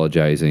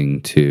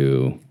apologizing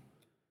to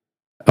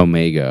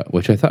Omega,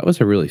 which I thought was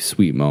a really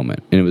sweet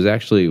moment, and it was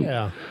actually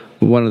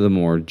one of the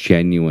more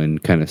genuine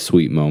kind of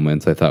sweet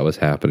moments I thought was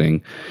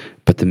happening.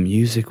 But the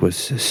music was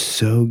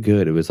so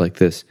good. It was like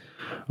this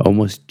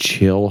almost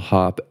chill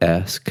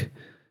hop-esque,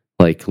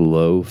 like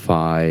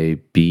lo-fi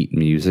beat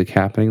music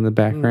happening in the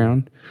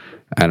background.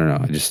 I don't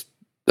know.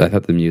 I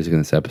thought the music in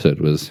this episode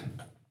was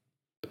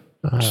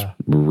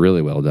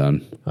really well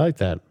done. I like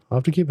that. I'll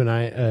have to keep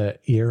an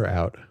ear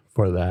out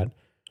for that.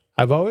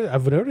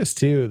 I've noticed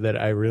too that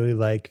I really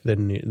like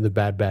the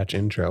Bad Batch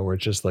intro, where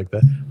it's just like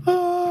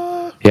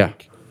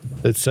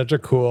it's such a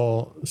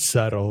cool,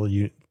 subtle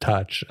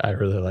touch. I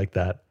really like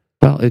that.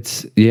 Well,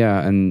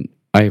 and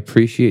I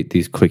appreciate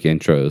these quick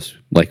intros,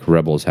 like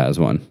Rebels has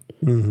one,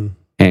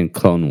 and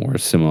Clone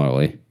Wars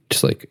similarly,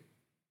 just like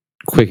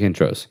quick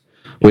intros.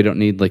 We don't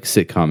need like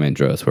sitcom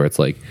intros where it's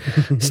like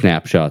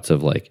snapshots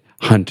of like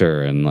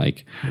Hunter and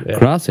like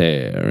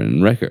Crosshair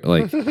and Wrecker.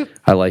 Like,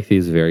 I like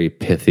these very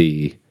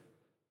pithy.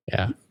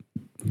 Yeah.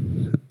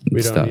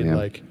 We don't need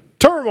like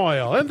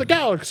turmoil in the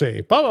galaxy.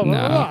 Blah blah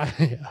blah blah.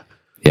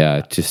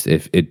 Yeah, just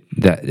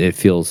it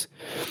feels,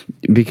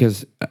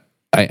 because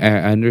I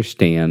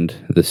understand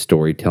the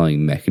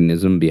storytelling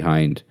mechanism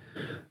behind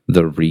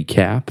the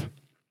recap,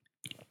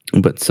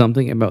 but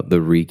something about the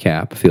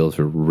recap feels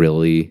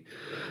really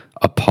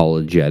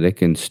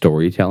apologetic in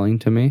storytelling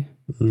to me.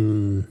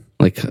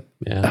 Like,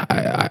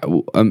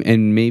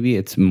 and maybe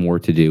it's more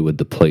to do with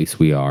the place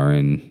we are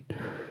in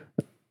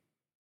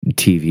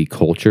TV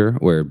culture,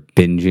 where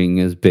binging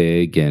is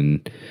big,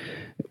 and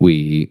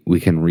we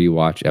can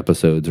rewatch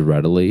episodes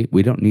readily.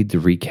 We don't need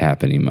to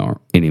recap anymore.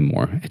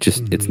 It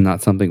just it's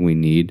not something we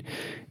need.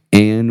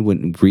 And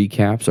when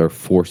recaps are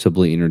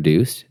forcibly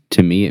introduced,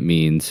 to me it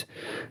means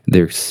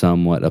they're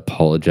somewhat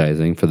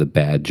apologizing for the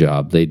bad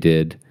job they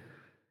did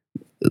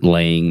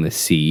laying the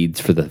seeds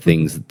for the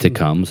things to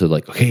come. So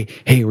like, okay,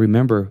 hey,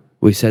 remember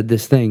we said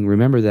this thing.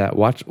 Remember that.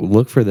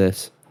 Look for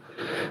this.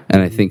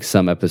 And I think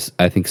some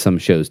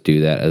shows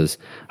do that as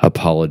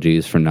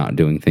apologies for not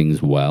doing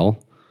things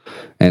well.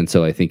 And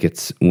so I think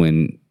it's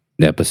when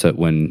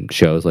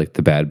shows like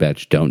The Bad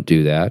Batch don't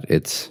do that,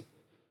 it's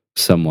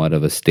somewhat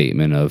of a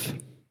statement of,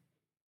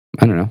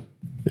 I don't know.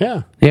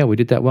 Yeah, we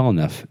did that well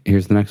enough.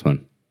 Here's the next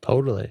one.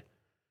 Totally.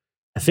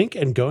 I think,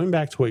 and going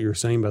back to what you were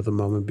saying about the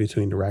moment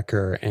between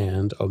Wrecker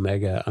and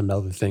Omega,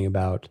 another thing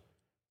about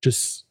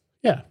just,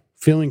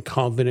 feeling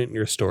confident in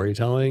your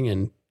storytelling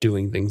and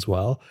doing things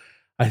well.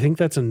 I think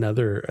that's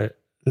another,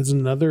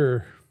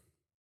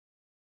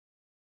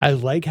 I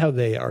like how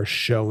they are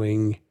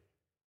showing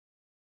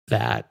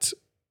that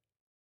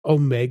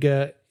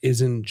Omega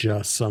isn't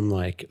just some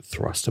like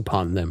thrust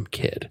upon them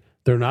kid.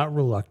 They're not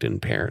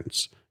reluctant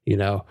parents. You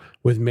know,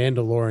 with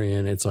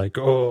Mandalorian, it's like,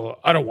 oh,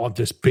 I don't want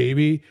this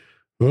baby.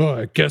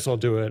 Oh, I guess I'll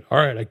do it. All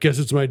right, I guess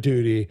it's my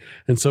duty.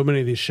 And so many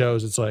of these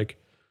shows, it's like,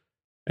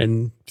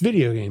 and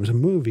video games and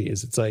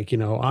movies, it's like, you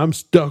know, I'm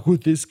stuck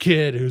with this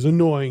kid who's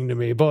annoying to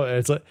me. But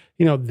it's like,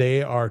 you know,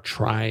 they are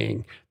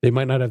trying. They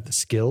might not have the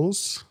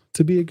skills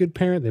to be a good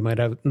parent. They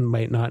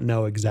might not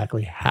know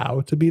exactly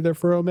how to be there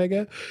for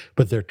Omega,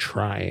 but they're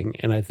trying.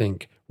 And I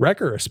think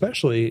Wrecker,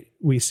 especially,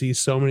 we see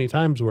so many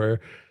times where,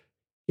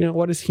 you know,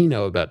 what does he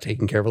know about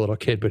taking care of a little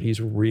kid? But he's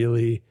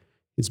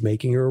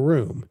making her a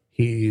room.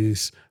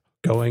 He's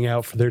going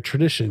out for their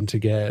tradition to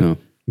get,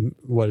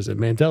 what is it,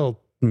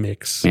 Mantel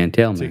mix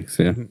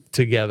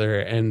together.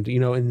 And, you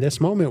know, in this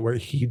moment where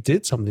he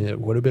did something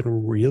that would have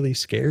been really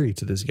scary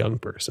to this young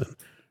person,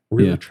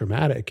 really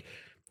traumatic,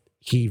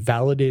 he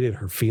validated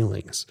her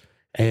feelings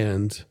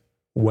and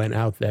went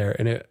out there.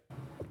 And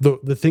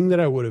the thing that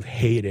I would have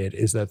hated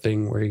is that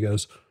thing where he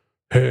goes,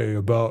 hey,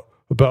 about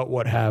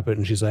what happened.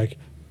 And she's like,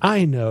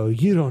 I know,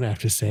 you don't have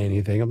to say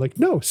anything. I'm like,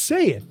 no,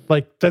 say it.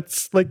 Like,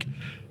 that's like,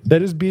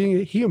 that is being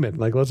a human.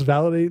 Like, let's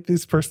validate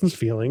this person's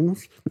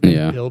feelings,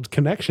 build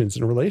connections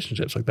and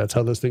relationships. Like, that's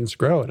how those things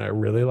grow. And I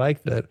really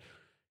like that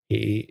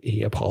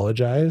he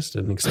apologized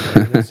and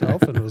explained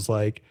himself and was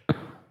like,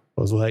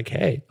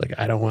 hey, like,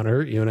 I don't want to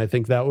hurt you. And I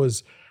think I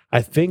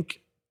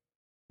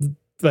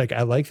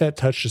like that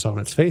touch just on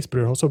its face, but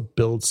it also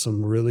builds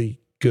some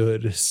really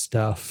good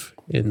stuff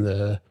in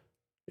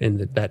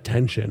that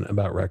tension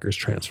about Wrecker's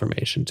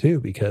transformation too,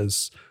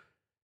 because,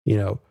 you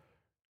know,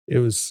 it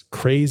was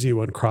crazy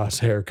when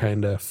Crosshair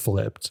kind of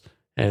flipped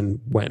and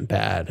went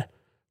bad,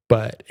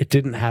 but it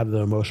didn't have the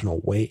emotional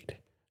weight.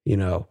 You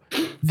know,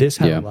 this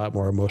had a lot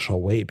more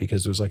emotional weight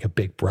because it was like a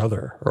big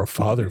brother or a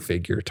father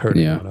figure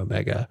turning on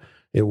Omega.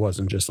 It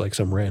wasn't just like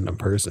some random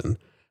person.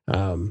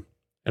 And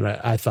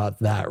I thought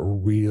that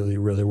really,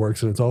 really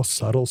works. And it's all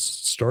subtle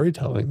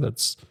storytelling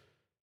that's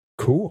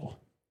cool.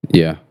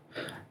 Yeah.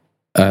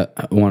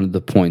 One of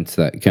the points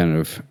that kind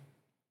of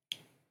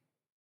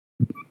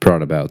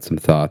brought about some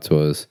thoughts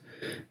was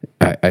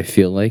I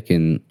feel like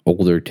in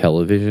older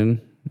television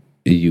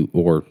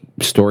or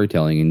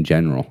storytelling in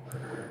general,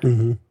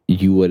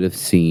 you would have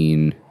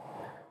seen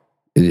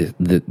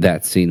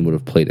that scene would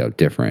have played out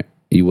different.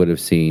 You would have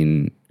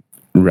seen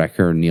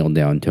Wrecker kneel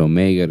down to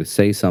Omega to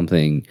say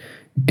something,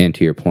 and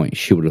to your point,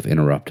 she would have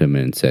interrupted him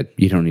and said,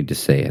 you don't need to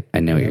say it.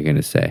 I know what you're going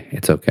to say.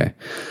 It's okay.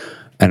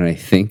 And I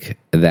think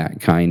that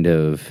kind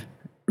of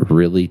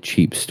really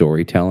cheap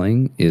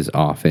storytelling is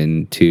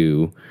often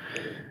to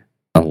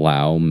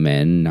allow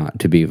men not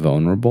to be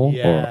vulnerable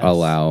or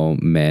allow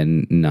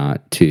men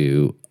not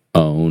to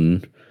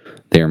own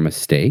their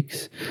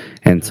mistakes.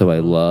 And so I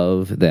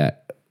love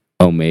that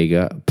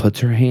Omega puts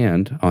her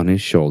hand on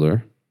his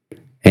shoulder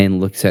and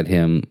looks at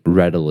him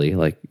readily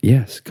like,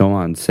 yes, go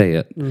on, say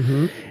it.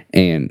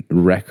 And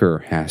Wrecker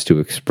has to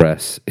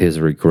express his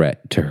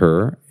regret to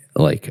her,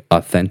 like,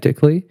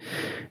 authentically,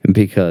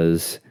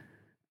 because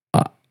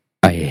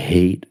I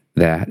hate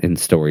that in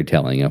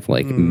storytelling of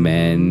like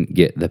men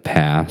get the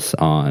pass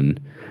on,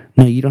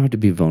 no, you don't have to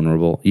be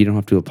vulnerable. You don't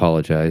have to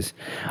apologize.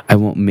 I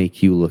won't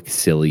make you look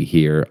silly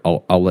here.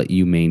 I'll let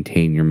you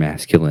maintain your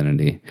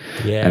masculinity.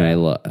 Yeah.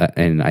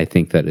 And I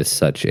think that is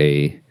such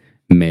a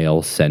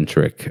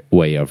male-centric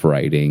way of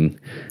writing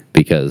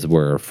because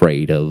we're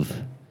afraid of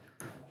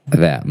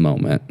that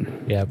moment.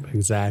 Yep,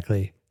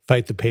 exactly.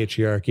 Fight the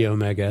patriarchy,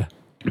 Omega.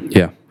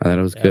 Yeah, I thought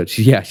it was good.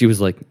 She was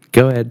like,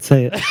 go ahead,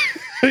 say it.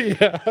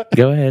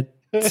 Go ahead,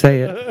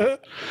 say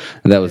it.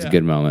 And that was a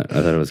good moment. I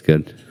thought it was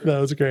good. That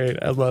was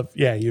great. I love,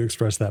 you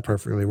expressed that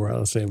perfectly. We're on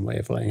the same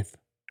wavelength.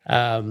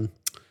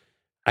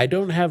 I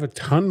don't have a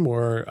ton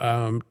more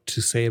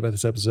to say about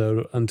this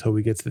episode until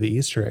we get to the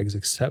Easter eggs,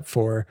 except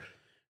for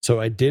So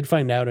I did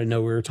find out. I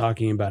know we were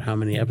talking about how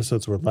many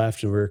episodes were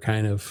left, and we were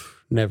kind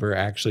of never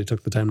actually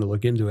took the time to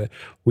look into it.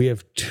 We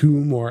have 2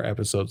 more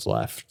episodes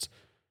left.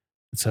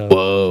 So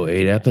whoa,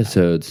 8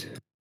 episodes.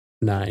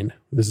 9.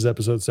 This is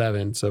episode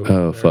 7.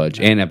 So fudge.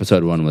 And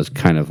episode 1 was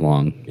kind of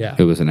long. Yeah,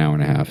 it was an hour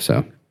and a half.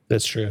 So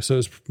that's true. So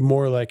it's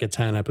more like a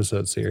 10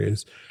 episode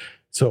series.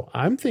 So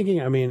I'm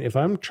thinking, I mean, if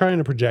I'm trying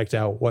to project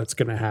out what's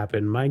going to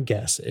happen, my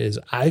guess is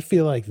I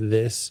feel like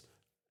this,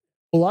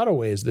 a lot of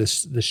ways,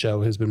 the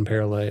show has been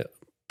parallelizing,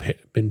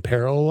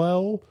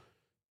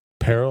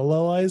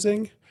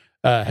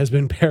 has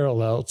been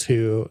parallel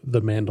to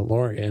The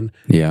Mandalorian.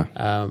 Yeah,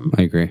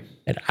 I agree.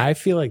 And I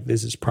feel like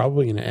this is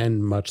probably going to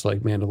end much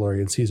like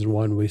Mandalorian season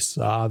 1. We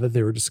saw that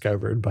they were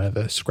discovered by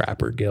the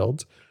Scrapper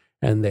Guild,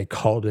 and they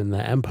called in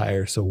the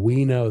Empire. So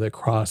we know that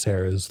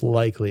Crosshair is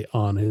likely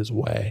on his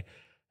way.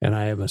 And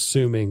I am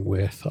assuming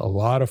with a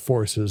lot of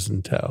forces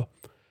in tow.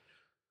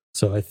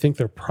 So I think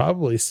they're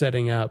probably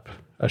setting up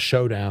a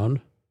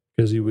showdown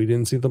because we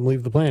didn't see them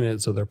leave the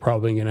planet. So they're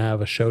probably going to have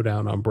a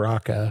showdown on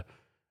Bracca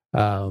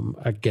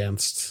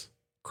against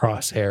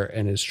Crosshair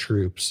and his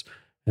troops.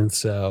 And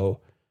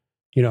so,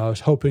 you know, I was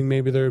hoping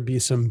maybe there would be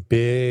some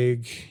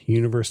big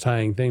universe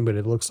tying thing, but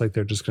it looks like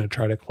they're just going to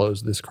try to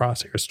close this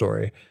Crosshair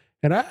story.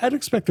 And I'd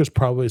expect there's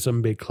probably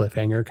some big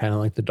cliffhanger, kind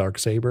of like the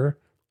Darksaber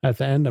at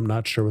the end. I'm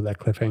not sure what that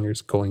cliffhanger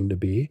is going to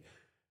be.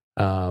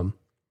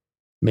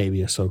 Maybe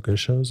Ahsoka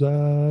shows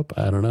up.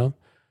 I don't know.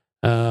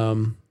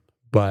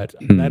 But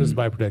that is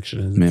my prediction.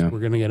 Is we're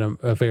going to get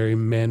a very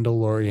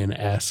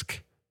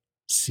Mandalorian-esque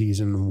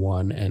season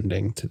 1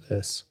 ending to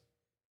this.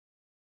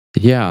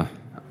 Yeah,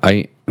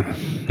 I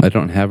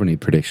don't have any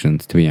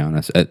predictions, to be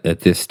honest, at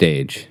this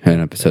stage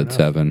in episode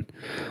 7.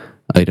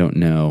 I don't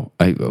know.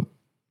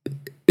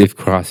 If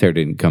Crosshair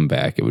didn't come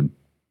back, it would.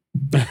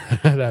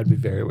 That'd be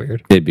very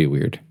weird. It'd be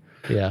weird.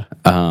 Yeah.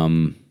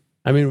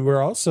 I mean,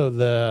 we're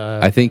also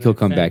I think he'll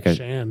come back.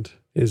 Shand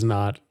is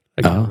not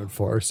accounted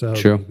for, so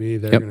true. Maybe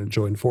they're going to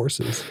join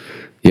forces.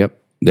 Yep,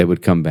 they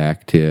would come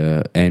back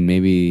to, and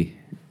maybe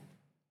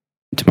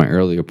to my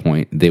earlier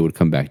point, they would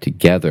come back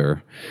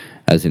together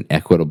as an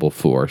equitable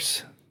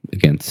force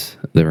against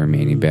the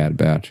remaining Bad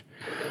Batch.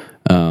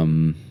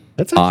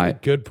 That's actually a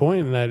good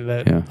point.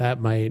 That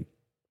might.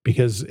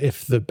 Because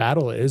if the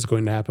battle is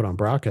going to happen on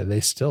Bracca,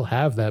 they still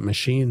have that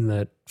machine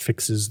that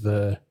fixes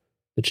the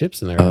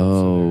chips in there.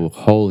 Oh,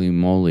 holy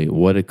moly.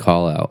 What a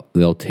call out.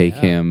 They'll take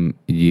him,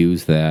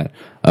 use that.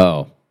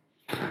 Oh,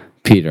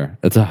 Peter,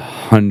 that's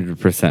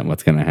 100%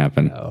 what's going to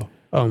happen.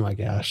 Oh my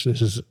gosh.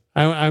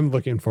 I'm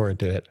looking forward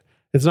to it.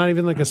 It's not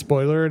even like a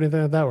spoiler or anything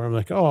like that where I'm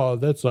like,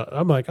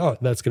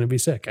 that's going to be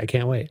sick. I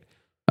can't wait.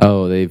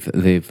 Oh,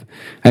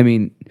 I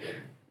mean,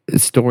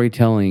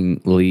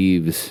 storytelling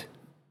leaves...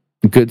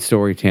 Good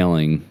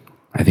storytelling,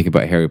 I think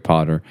about Harry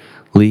Potter,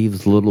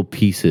 leaves little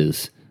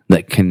pieces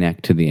that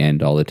connect to the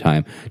end all the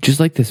time. Just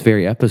like this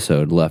very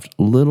episode left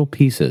little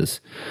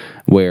pieces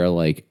where,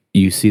 like,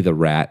 you see the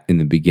rat in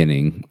the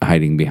beginning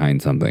hiding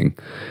behind something,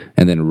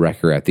 and then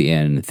Wrecker at the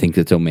end thinks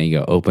it's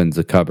Omega, opens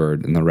the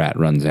cupboard, and the rat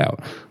runs out.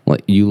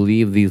 Like, you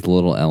leave these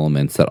little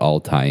elements that all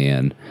tie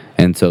in.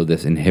 And so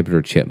this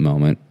inhibitor chip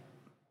moment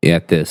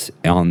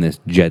on this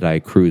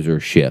Jedi cruiser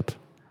ship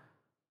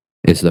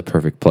is the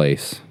perfect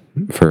place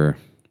for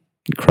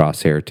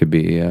Crosshair to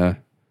be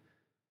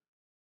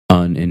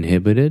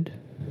uninhibited,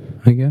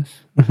 I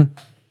guess.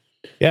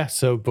 Yeah,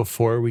 so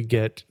before we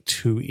get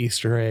to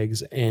Easter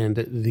eggs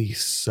and the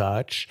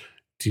such,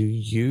 do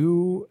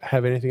you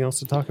have anything else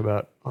to talk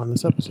about on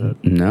this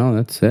episode? No,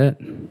 that's it.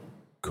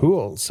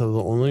 Cool. So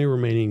the only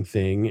remaining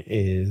thing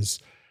is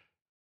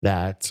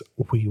that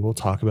we will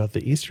talk about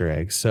the Easter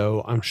eggs.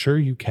 So I'm sure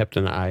you kept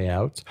an eye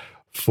out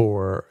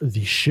for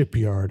the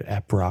shipyard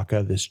at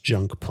Bracca, this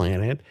junk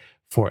planet,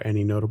 for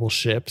any notable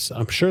ships.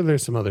 I'm sure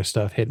there's some other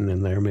stuff hidden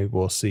in there. Maybe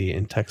we'll see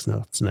in text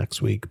notes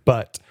next week.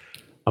 But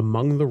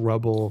among the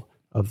rubble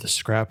of the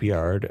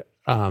scrapyard,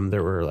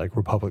 there were like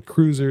Republic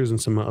cruisers and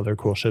some other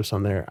cool ships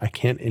on there. I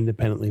can't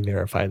independently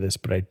verify this,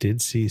 but I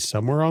did see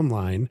somewhere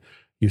online,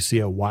 you see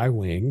a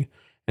Y-Wing,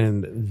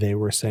 and they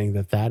were saying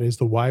that is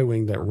the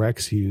Y-Wing that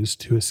Rex used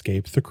to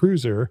escape the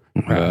cruiser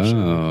crash in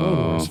the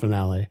Clone Wars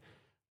finale.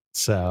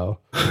 So,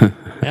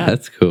 yeah,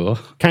 that's cool.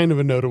 Kind of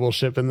a notable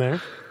ship in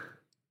there.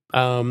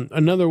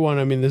 Another one,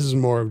 I mean, this is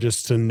more of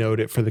just to note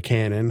it for the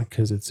canon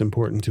because it's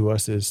important to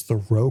us, is the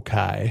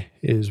Rokai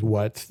is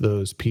what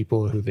those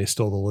people who they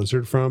stole the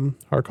lizard from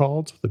are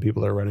called, the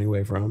people they're running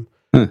away from.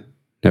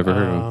 Never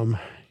heard of them.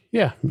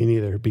 Yeah, me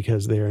neither,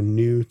 because they are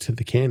new to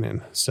the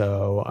canon.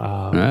 So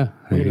we're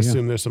going to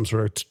assume there's some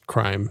sort of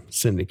crime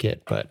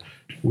syndicate, but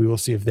we will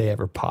see if they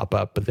ever pop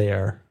up. But they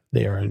are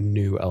a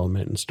new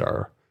element in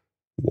Star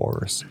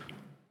Wars.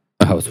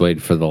 I was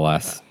waiting for the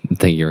last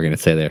thing you were going to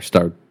say there.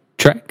 Star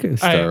Trek?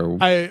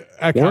 I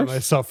caught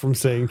myself from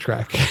saying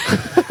Trek.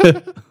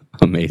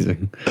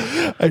 Amazing.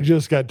 I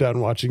just got done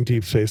watching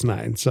Deep Space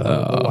Nine, so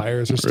the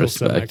wires are still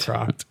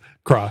semi-crossed.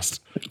 Crocs.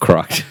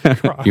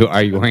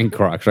 Are you wearing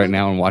Crocs right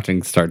now and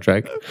watching Star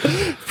Trek?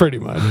 Pretty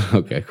much.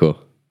 Okay, cool.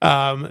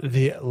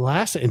 The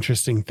last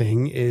interesting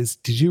thing is,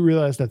 did you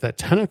realize that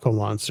tentacle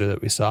monster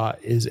that we saw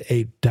is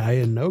a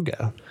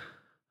Dianoga?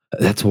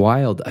 That's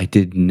wild. I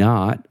did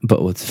not.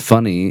 But what's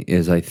funny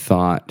is I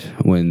thought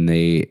when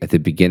they, at the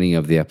beginning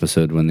of the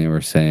episode, when they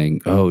were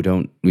saying, oh,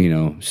 don't,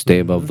 stay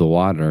above the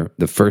water,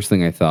 the first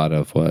thing I thought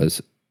of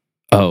was,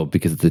 oh,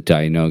 because it's a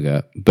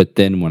Dianoga. But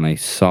then when I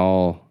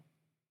saw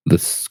the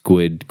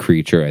squid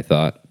creature, I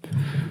thought,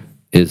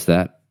 is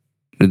that,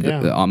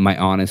 my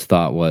honest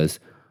thought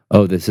was,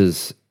 oh, this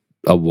is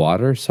a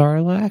water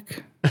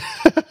sarlacc?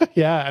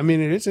 Yeah, I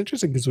mean, it is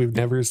interesting because we've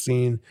never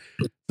seen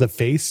the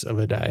face of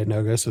a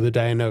Dianoga. So the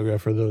Dianoga,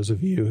 for those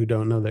of you who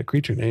don't know that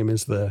creature name,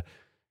 is the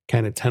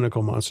kind of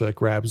tentacle monster that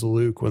grabs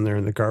Luke when they're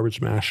in the garbage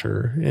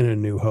masher in A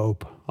New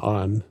Hope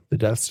on the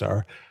Death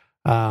Star.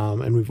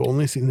 And we've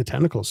only seen the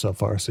tentacles so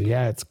far. So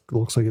yeah, it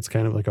looks like it's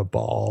kind of like a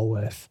ball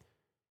with,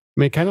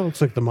 I mean, it kind of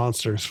looks like the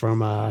monsters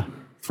from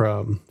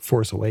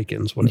Force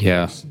Awakens.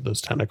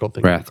 Those tentacle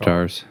things.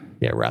 Rathtars.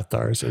 Yeah,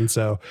 Rathtars. And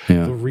so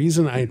the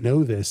reason I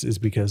know this is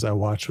because I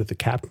watched with the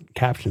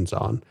captions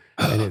on,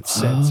 and it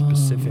said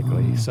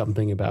specifically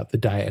something about the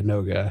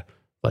Dianoga,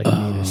 like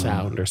made a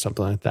sound or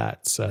something like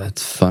that. So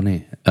that's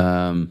funny.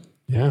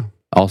 Yeah.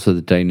 Also,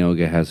 the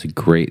Dianoga has a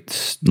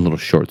great little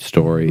short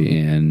story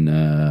in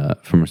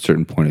From a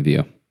Certain Point of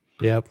View.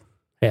 Yep.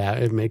 Yeah,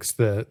 it makes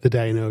the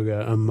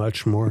Dianoga a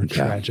much more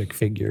tragic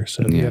figure.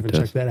 So if you haven't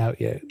checked that out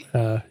yet,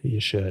 you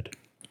should.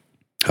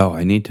 Oh,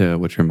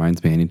 which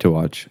reminds me, I need to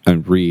watch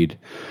and read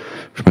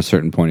From a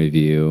Certain Point of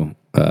View,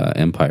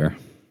 Empire.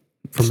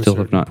 From a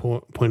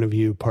certain point of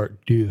view,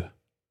 part 2.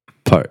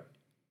 Part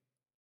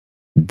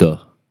 2.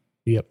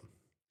 Yep.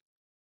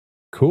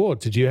 Cool.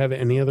 Did you have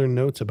any other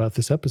notes about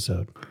this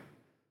episode?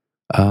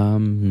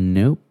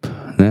 Nope.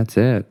 That's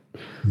it.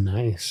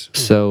 Nice.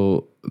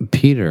 So,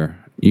 Peter,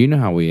 you know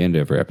how we end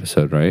every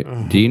episode, right?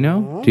 Do you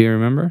know? Do you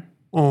remember?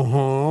 We do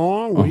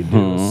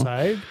a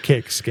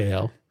sidekick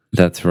scale.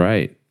 That's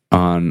right.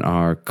 On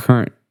our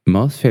current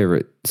most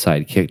favorite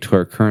sidekick to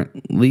our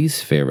current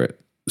least favorite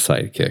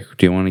sidekick.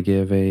 Do you want to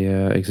give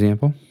a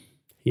example?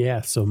 Yeah.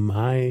 So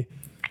my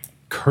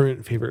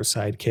current favorite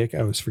sidekick, I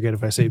always forget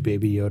if I say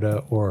Baby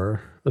Yoda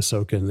or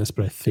Ahsoka in this,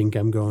 but I think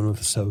I'm going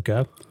with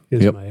Ahsoka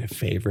is my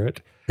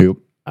favorite. Yep.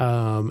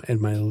 And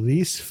my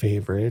least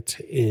favorite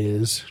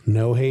is,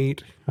 no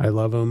hate, I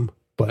love him,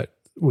 but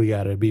we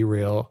got to be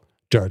real,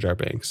 Jar Jar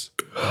Binks.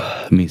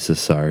 Misa,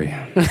 sorry.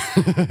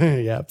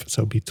 Yep.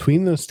 So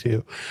between those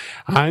two,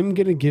 I'm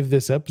going to give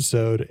this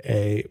episode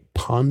a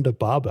Ponda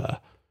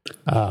Baba.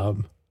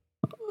 Oh,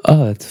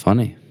 that's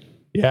funny.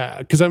 Yeah,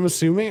 because I'm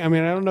assuming, I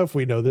mean, I don't know if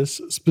we know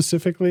this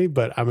specifically,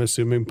 but I'm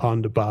assuming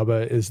Ponda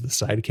Baba is the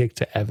sidekick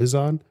to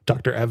Evazan,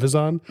 Dr.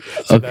 Evazan.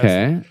 So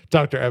okay.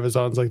 Dr.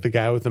 Evazan's like the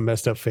guy with the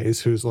messed up face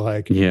who's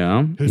like...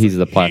 Yeah, he's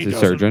the plastic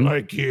surgeon.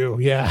 Like you,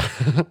 yeah.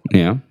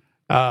 Yeah.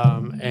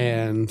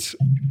 And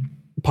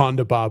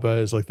Ponda Baba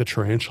is like the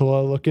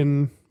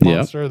tarantula-looking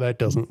monster that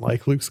doesn't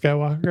like Luke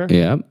Skywalker.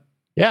 Yeah.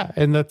 Yeah,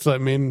 and that's, I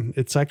mean,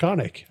 it's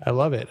iconic. I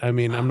love it. I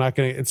mean,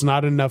 it's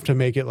not enough to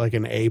make it like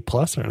an A+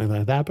 or anything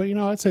like that, but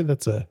I'd say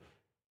that's a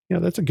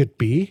good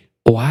B.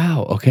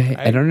 Wow. Okay.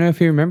 I don't know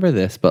if you remember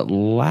this, but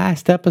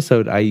last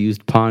episode I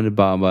used Ponda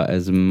Baba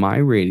as my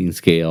rating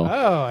scale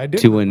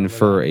to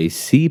infer a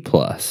C+.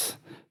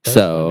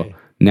 So funny.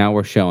 Now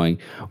we're showing,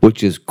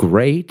 which is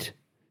great,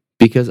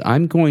 because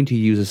I'm going to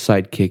use a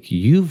sidekick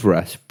you've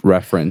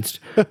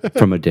referenced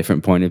from a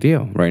different point of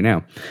view right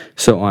now.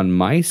 So on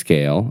my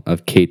scale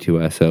of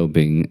K2SO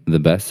being the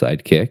best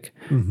sidekick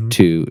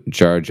to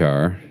Jar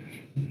Jar,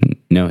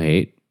 no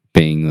hate,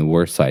 being the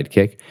worst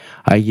sidekick,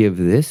 I give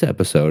this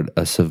episode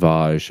a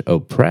Savage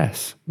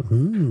Opress,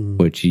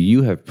 which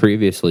you have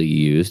previously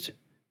used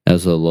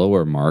as a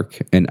lower mark,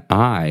 and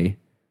I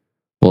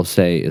will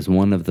say is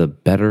one of the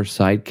better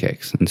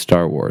sidekicks in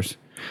Star Wars.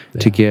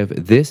 To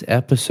give this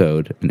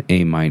episode an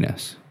A-.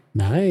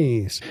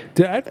 Nice.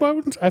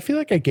 I feel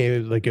like I gave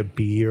it like a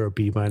B or a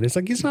B-. Like,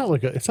 it's not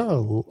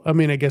I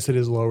mean, I guess it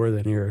is lower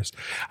than yours.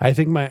 I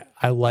think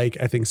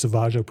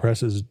Savage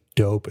Opress is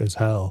dope as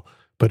hell,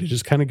 but it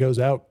just kind of goes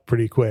out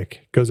pretty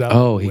quick. Goes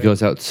out. He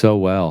goes out so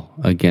well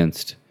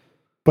against.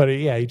 But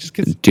he just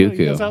gets Dooku.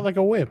 He goes out like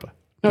a whip.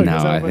 He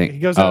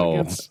goes out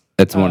against.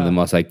 It's one of the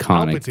most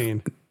iconic.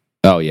 Palpatine.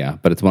 Oh yeah,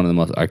 but it's one of the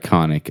most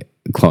iconic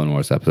Clone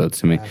Wars episodes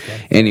to me.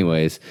 Okay.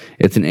 Anyways,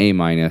 it's an A-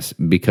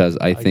 because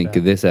I think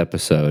this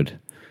episode,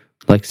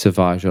 like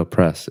Savage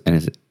Opress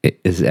and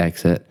his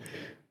exit,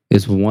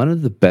 is one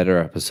of the better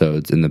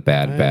episodes in the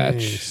Bad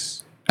Batch.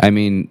 I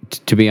mean,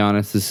 to be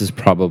honest, this is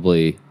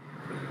probably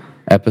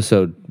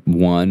episode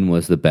 1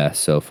 was the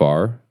best so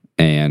far,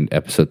 and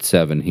episode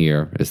 7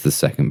 here is the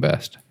second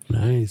best.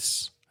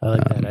 Nice. I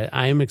like that.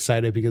 I am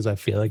excited because I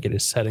feel like it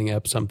is setting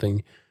up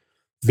something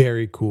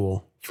very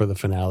cool for the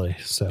finale.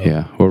 So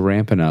yeah, we're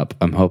ramping up.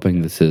 I'm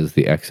hoping this is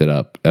the exit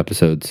up.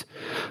 Episodes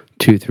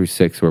 2 through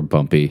 6 were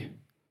bumpy.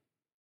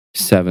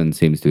 7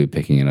 seems to be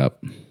picking it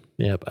up.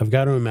 Yep. I've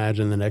got to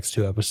imagine the next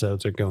 2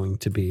 episodes are going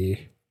to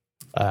be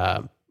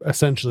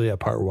essentially a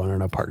part 1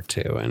 and a part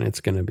 2, and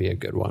it's going to be a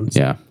good one. So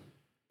yeah.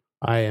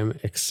 I am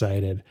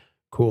excited.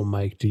 Cool,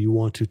 Mike. Do you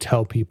want to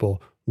tell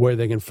people where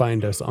they can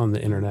find us on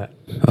the internet?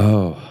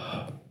 Oh,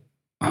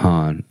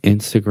 on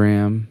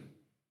Instagram.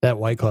 That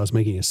White Claw is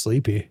making you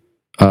sleepy.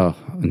 Oh,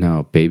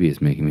 no, baby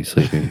is making me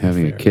sleepy.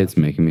 Having a kid's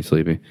making me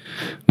sleepy.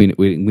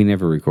 We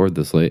never record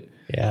this late.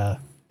 Yeah.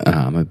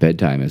 My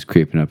bedtime is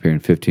creeping up here in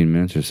 15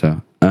 minutes or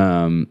so.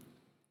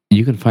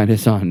 You can find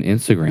us on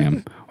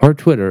Instagram or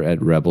Twitter at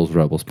Rebels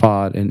Rebels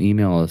Pod and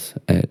email us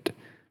at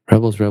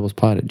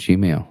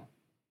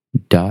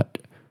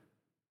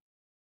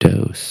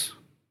rebelsrebelspod@gmail.dos.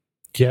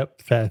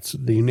 Yep,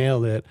 you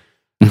nailed it.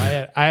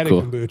 I had Cool.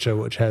 a kombucha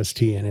which has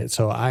tea in it,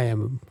 so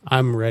I'm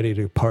ready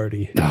to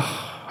party.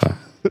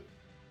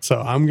 So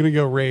I'm gonna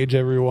go rage,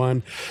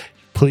 everyone.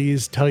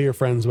 Please tell your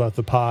friends about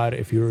the pod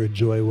if you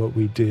enjoy what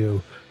we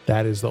do.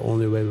 That is the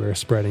only way we're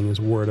spreading is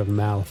word of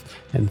mouth.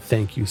 And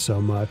thank you so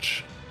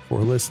much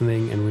for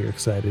listening. And we're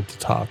excited to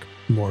talk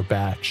more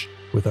batch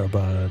with our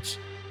buds.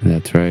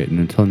 That's right. And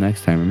until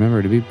next time,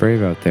 remember to be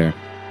brave out there.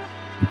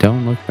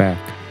 Don't look back.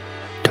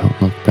 Don't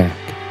look back.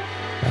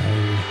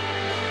 Bye.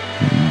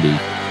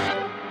 Bye.